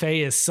ship and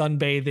Faye is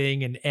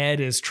sunbathing and Ed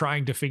is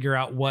trying to figure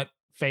out what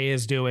Faye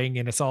is doing.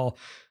 And it's all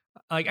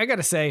like, I got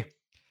to say,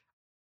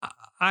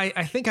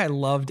 I think I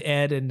loved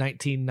Ed in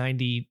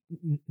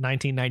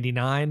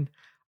 1999.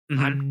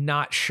 Mm-hmm. I'm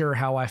not sure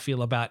how I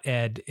feel about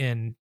Ed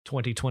in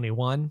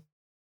 2021.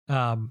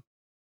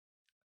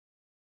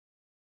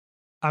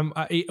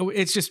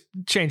 It's just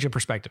change in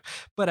perspective.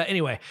 But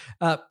anyway,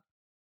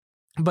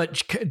 But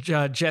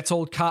Jet's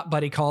old cop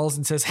buddy calls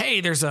and says, "Hey,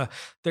 there's a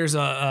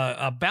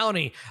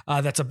bounty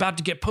that's about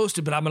to get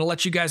posted, but I'm going to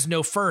let you guys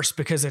know first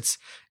because it's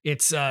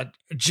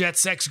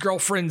Jet's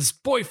ex-girlfriend's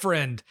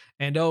boyfriend,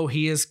 and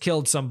he has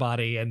killed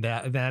somebody, and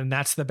then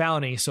that's the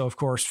bounty." So of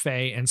course,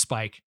 Faye and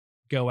Spike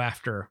go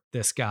after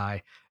this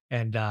guy,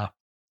 and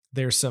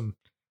there's some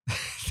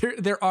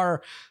there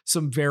are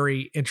some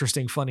very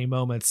interesting, funny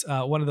moments.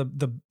 One of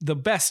the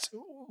best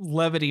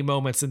levity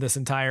moments in this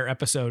entire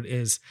episode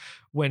is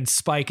when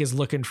Spike is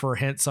looking for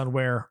hints on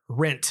where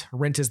Rent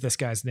is this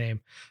guy's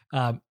name.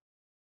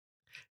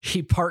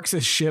 He parks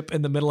his ship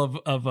in the middle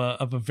of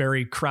a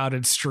very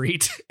crowded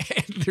street,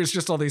 and there's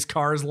just all these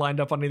cars lined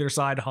up on either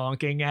side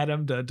honking at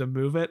him to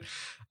move it.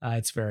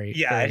 It's very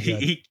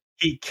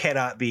he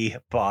cannot be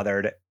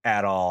bothered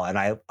at all, and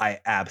I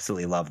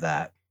absolutely love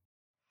that.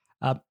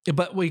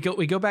 But we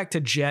go back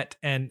to Jet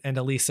and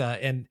Elisa,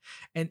 and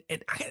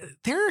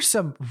there are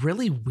some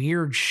really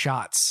weird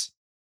shots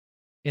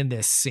in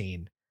this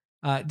scene.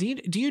 Do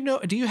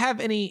you have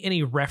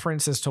any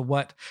reference as to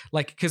what,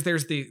 like, because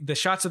there's the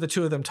shots of the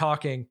two of them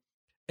talking,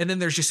 and then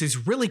there's just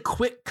these really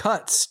quick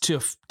cuts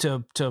to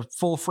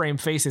full frame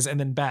faces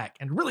and then back,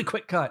 and really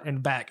quick cut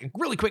and back and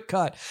really quick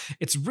cut.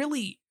 It's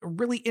really,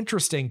 really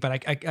interesting.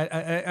 But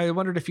I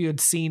wondered if you had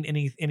seen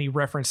any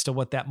reference to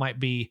what that might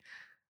be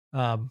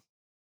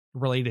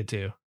related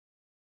to.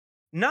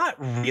 Not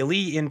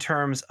really, in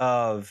terms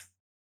of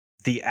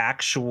the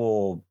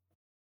actual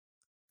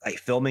like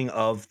filming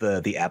of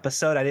the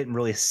episode. I didn't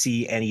really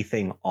see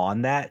anything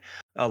on that.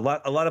 A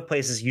lot of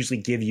places usually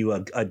give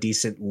you a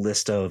decent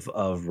list of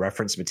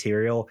reference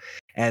material,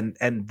 and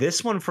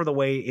this one, for the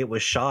way it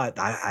was shot,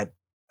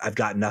 I've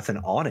got nothing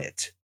on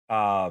it.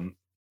 But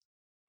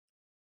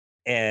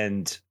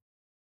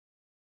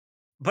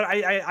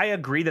I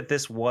agree that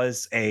this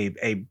was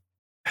an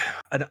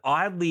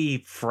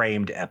oddly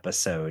framed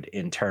episode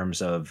in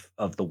terms of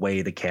the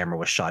way the camera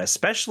was shot,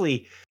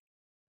 especially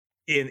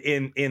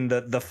in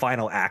the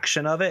final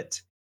action of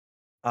it.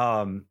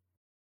 And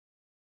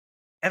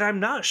I'm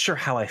not sure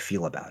how I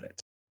feel about it.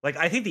 Like,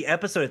 I think the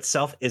episode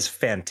itself is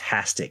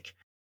fantastic.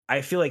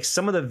 I feel like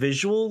some of the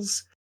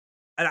visuals,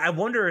 and I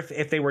wonder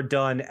if they were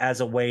done as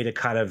a way to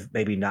kind of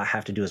maybe not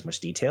have to do as much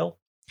detail.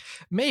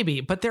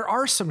 Maybe, but there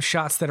are some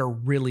shots that are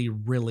really,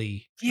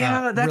 really,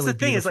 that's really the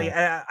thing. beautiful. Is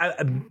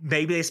like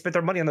maybe they spent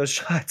their money on those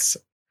shots.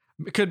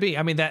 It could be.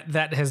 I mean,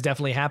 that has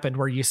definitely happened,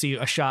 where you see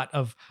a shot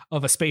of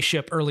a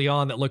spaceship early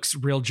on that looks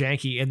real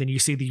janky, and then you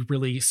see the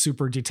really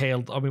super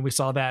detailed. I mean, we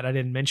saw that. I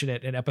didn't mention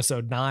it in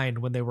episode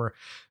 9 when they were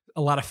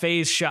a lot of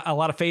phase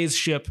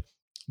ship,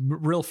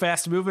 real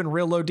fast moving,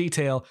 real low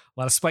detail. A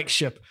lot of Spike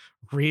ship,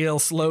 real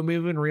slow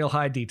moving, real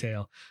high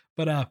detail.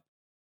 But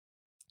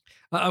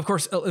of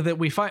course, that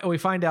we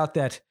find out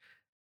that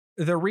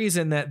the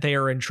reason that they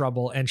are in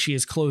trouble and she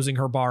is closing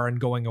her bar and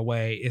going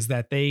away is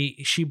that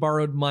she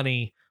borrowed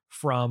money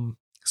from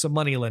some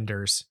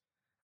moneylenders.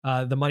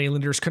 The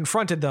moneylenders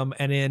confronted them,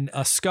 and in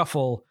a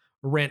scuffle,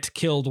 Rent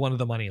killed one of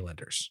the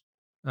moneylenders.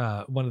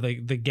 One of the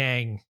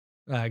gang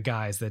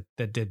guys that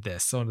did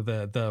this. One of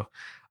the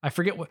I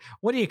forget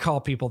what do you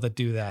call people that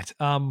do that?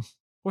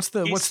 What's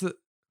the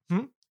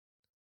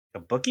a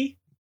bookie?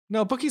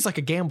 No, bookie's like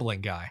a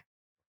gambling guy.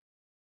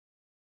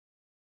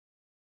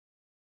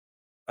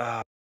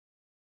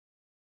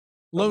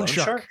 Loan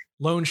shark.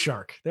 Loan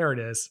shark. There it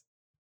is.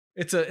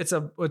 It's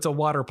a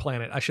water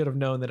planet. I should have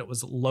known that it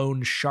was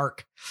Lone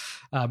Shark.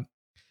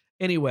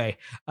 Anyway,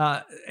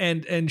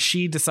 and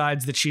she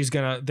decides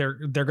that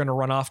they're gonna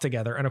run off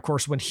together. And of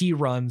course, when he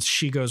runs,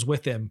 she goes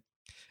with him,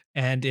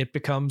 and it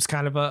becomes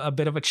kind of a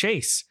bit of a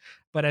chase.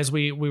 But as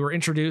we were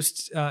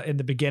introduced in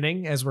the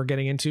beginning, as we're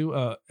getting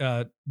into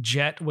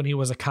Jet, when he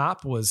was a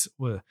cop, was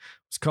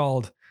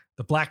called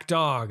the Black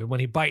Dog, and when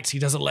he bites, he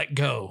doesn't let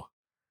go.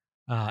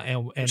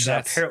 And which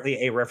that's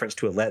apparently a reference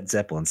to a Led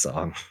Zeppelin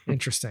song.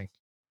 Interesting.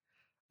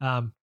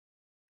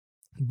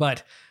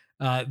 But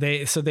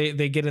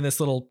they get in this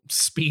little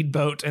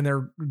speedboat and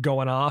they're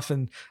going off,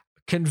 and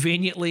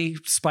conveniently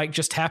Spike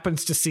just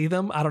happens to see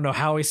them. I don't know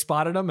how he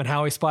spotted them and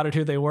how he spotted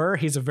who they were.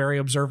 He's a very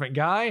observant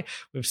guy.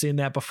 We've seen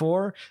that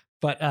before,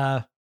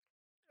 but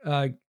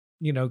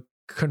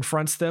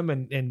confronts them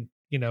and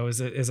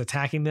is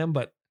attacking them.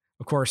 But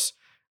of course,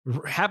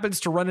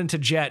 happens to run into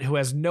Jet, who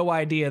has no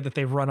idea that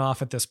they've run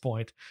off at this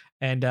point,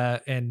 and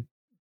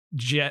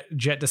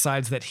Jet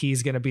decides that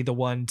he's going to be the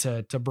one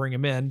to bring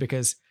him in,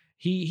 because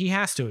he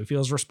has to. He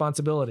feels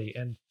responsibility,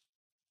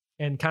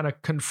 and kind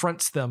of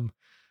confronts them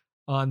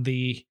on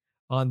the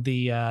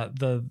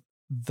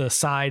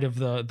side of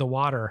the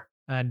water.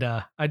 And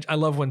I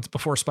love when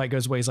before Spike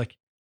goes away, he's like,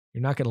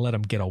 "You're not going to let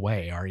him get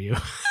away, are you?"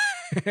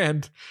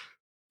 and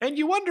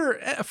you wonder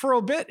for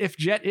a bit if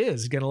Jet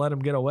is going to let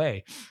him get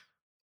away.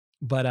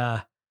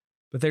 But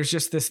there's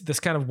just this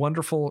kind of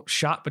wonderful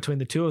shot between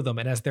the two of them.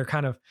 And as they're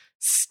kind of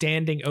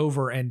standing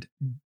over, and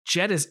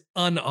Jet is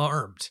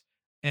unarmed,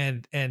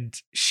 and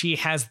she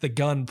has the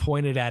gun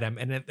pointed at him,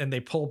 and they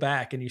pull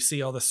back, and you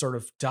see all this sort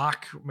of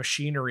dock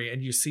machinery,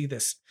 and you see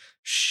this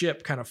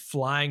ship kind of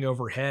flying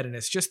overhead. And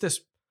it's just this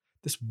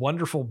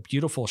wonderful,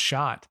 beautiful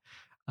shot.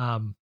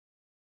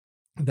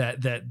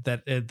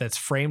 that's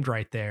framed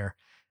right there.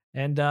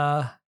 And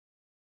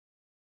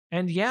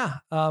yeah,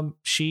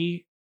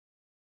 she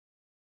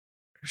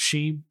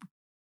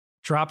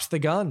drops the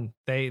gun.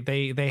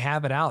 They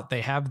have it out.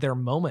 They have their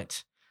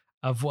moment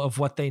of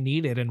what they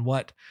needed and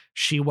what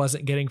she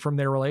wasn't getting from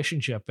their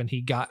relationship. And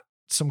he got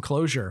some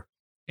closure,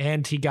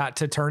 and he got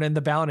to turn in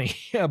the bounty,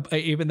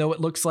 even though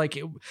it looks like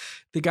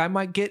the guy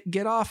might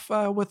get off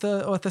with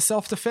a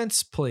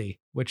self-defense plea,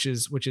 which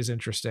is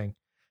interesting.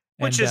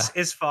 Which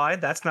is fine.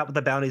 That's not what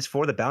the bounty is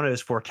for. The bounty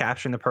is for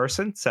capturing the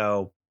person.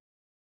 So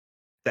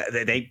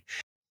they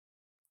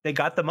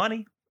got the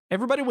money.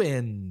 Everybody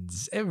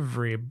wins.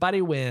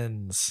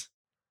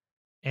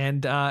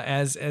 And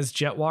as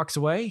Jet walks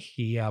away,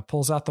 he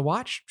pulls out the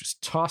watch,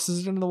 just tosses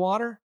it into the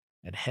water,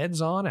 and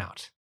heads on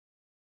out.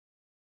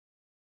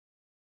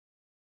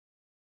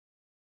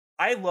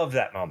 I love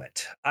that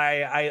moment.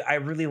 I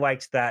really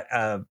liked that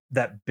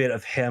bit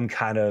of him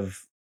kind of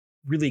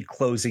really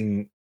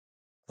closing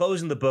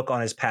the book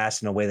on his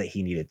past in a way that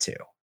he needed to,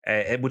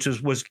 which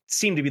was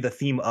seemed to be the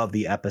theme of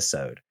the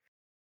episode.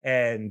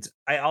 And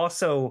I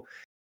also,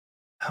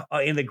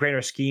 in the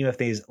greater scheme of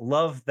things,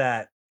 love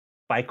that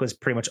Spike was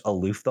pretty much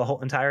aloof the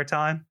whole entire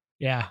time.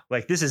 Yeah.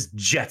 Like, this is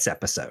Jet's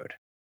episode,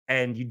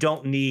 and you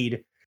don't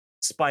need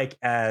Spike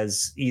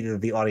as either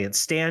the audience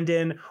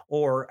stand-in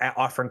or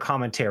offering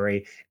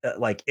commentary.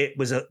 Like, it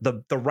was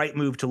the right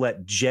move to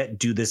let Jet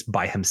do this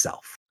by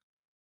himself.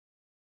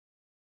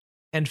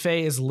 And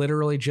Faye is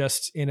literally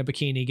just in a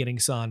bikini getting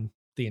sun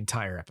the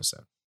entire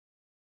episode.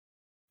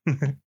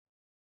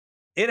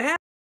 It happens.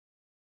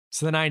 It's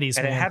the 90s,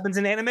 and man. It happens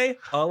in anime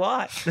a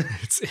lot.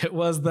 It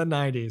was the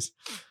 90s.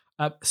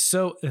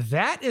 So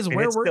that is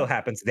where it still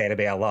happens in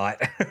anime a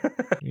lot.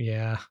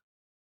 Yeah.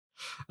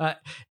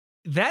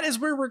 That is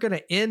where we're going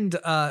to end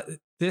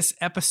this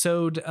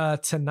episode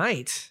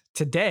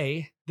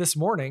today, this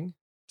morning,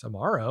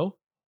 tomorrow.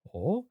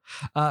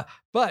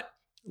 But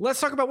let's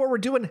talk about what we're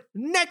doing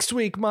next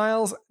week,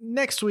 Miles.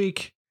 Next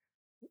week,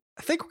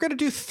 I think we're going to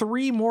do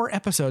 3 more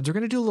episodes. We're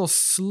going to do a little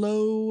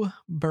slow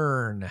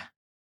burn.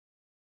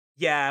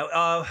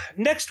 Yeah,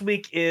 next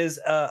week is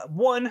a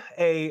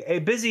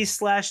busy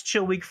 /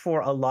 chill week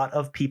for a lot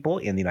of people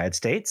in the United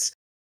States.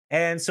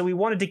 And so we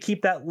wanted to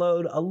keep that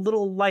load a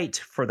little light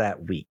for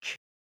that week.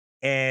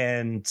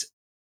 And,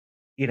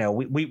 you know,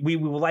 we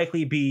will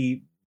likely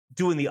be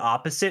doing the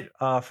opposite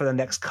for the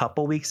next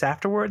couple weeks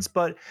afterwards.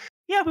 But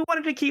yeah, we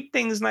wanted to keep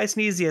things nice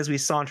and easy as we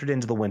sauntered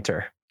into the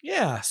winter.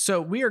 Yeah,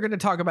 so we are going to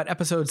talk about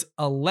episodes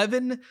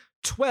 11,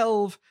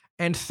 12,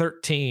 and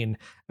 13.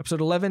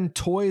 Episode 11,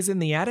 Toys in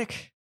the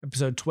Attic.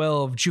 Episode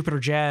 12, Jupiter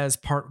Jazz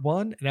Part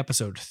 1, and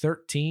Episode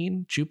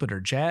 13, Jupiter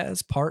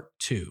Jazz Part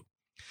 2.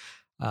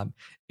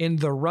 In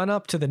the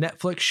run-up to the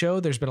Netflix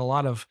show, there's been a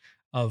lot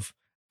of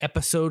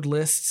episode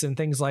lists and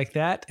things like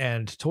that,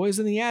 and Toys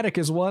in the Attic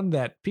is one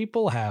that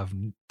people have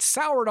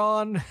soured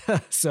on,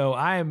 so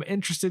I am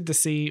interested to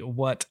see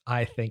what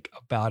I think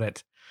about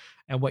it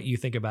and what you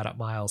think about it,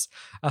 Miles.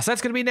 So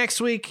that's going to be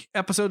next week,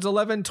 episodes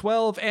 11,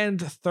 12,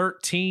 and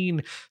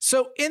 13.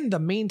 So in the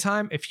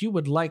meantime, if you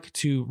would like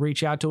to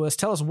reach out to us,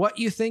 tell us what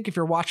you think if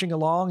you're watching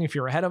along, if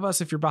you're ahead of us,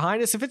 if you're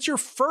behind us, if it's your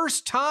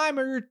first time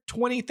or your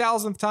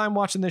 20,000th time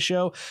watching the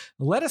show,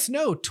 let us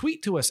know.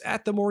 Tweet to us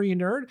at The More You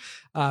Nerd,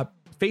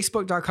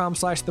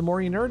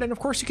 facebook.com/TheMoreYouNerd. And of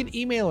course, you can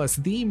email us,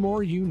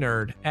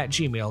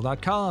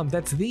 themoreyounerd@gmail.com.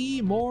 That's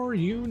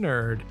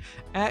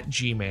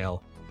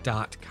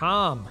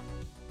themoreyounerd@gmail.com.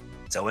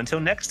 So until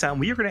next time,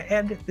 we are going to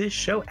end this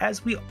show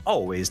as we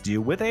always do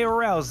with a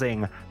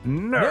rousing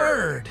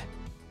nerd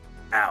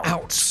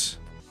out.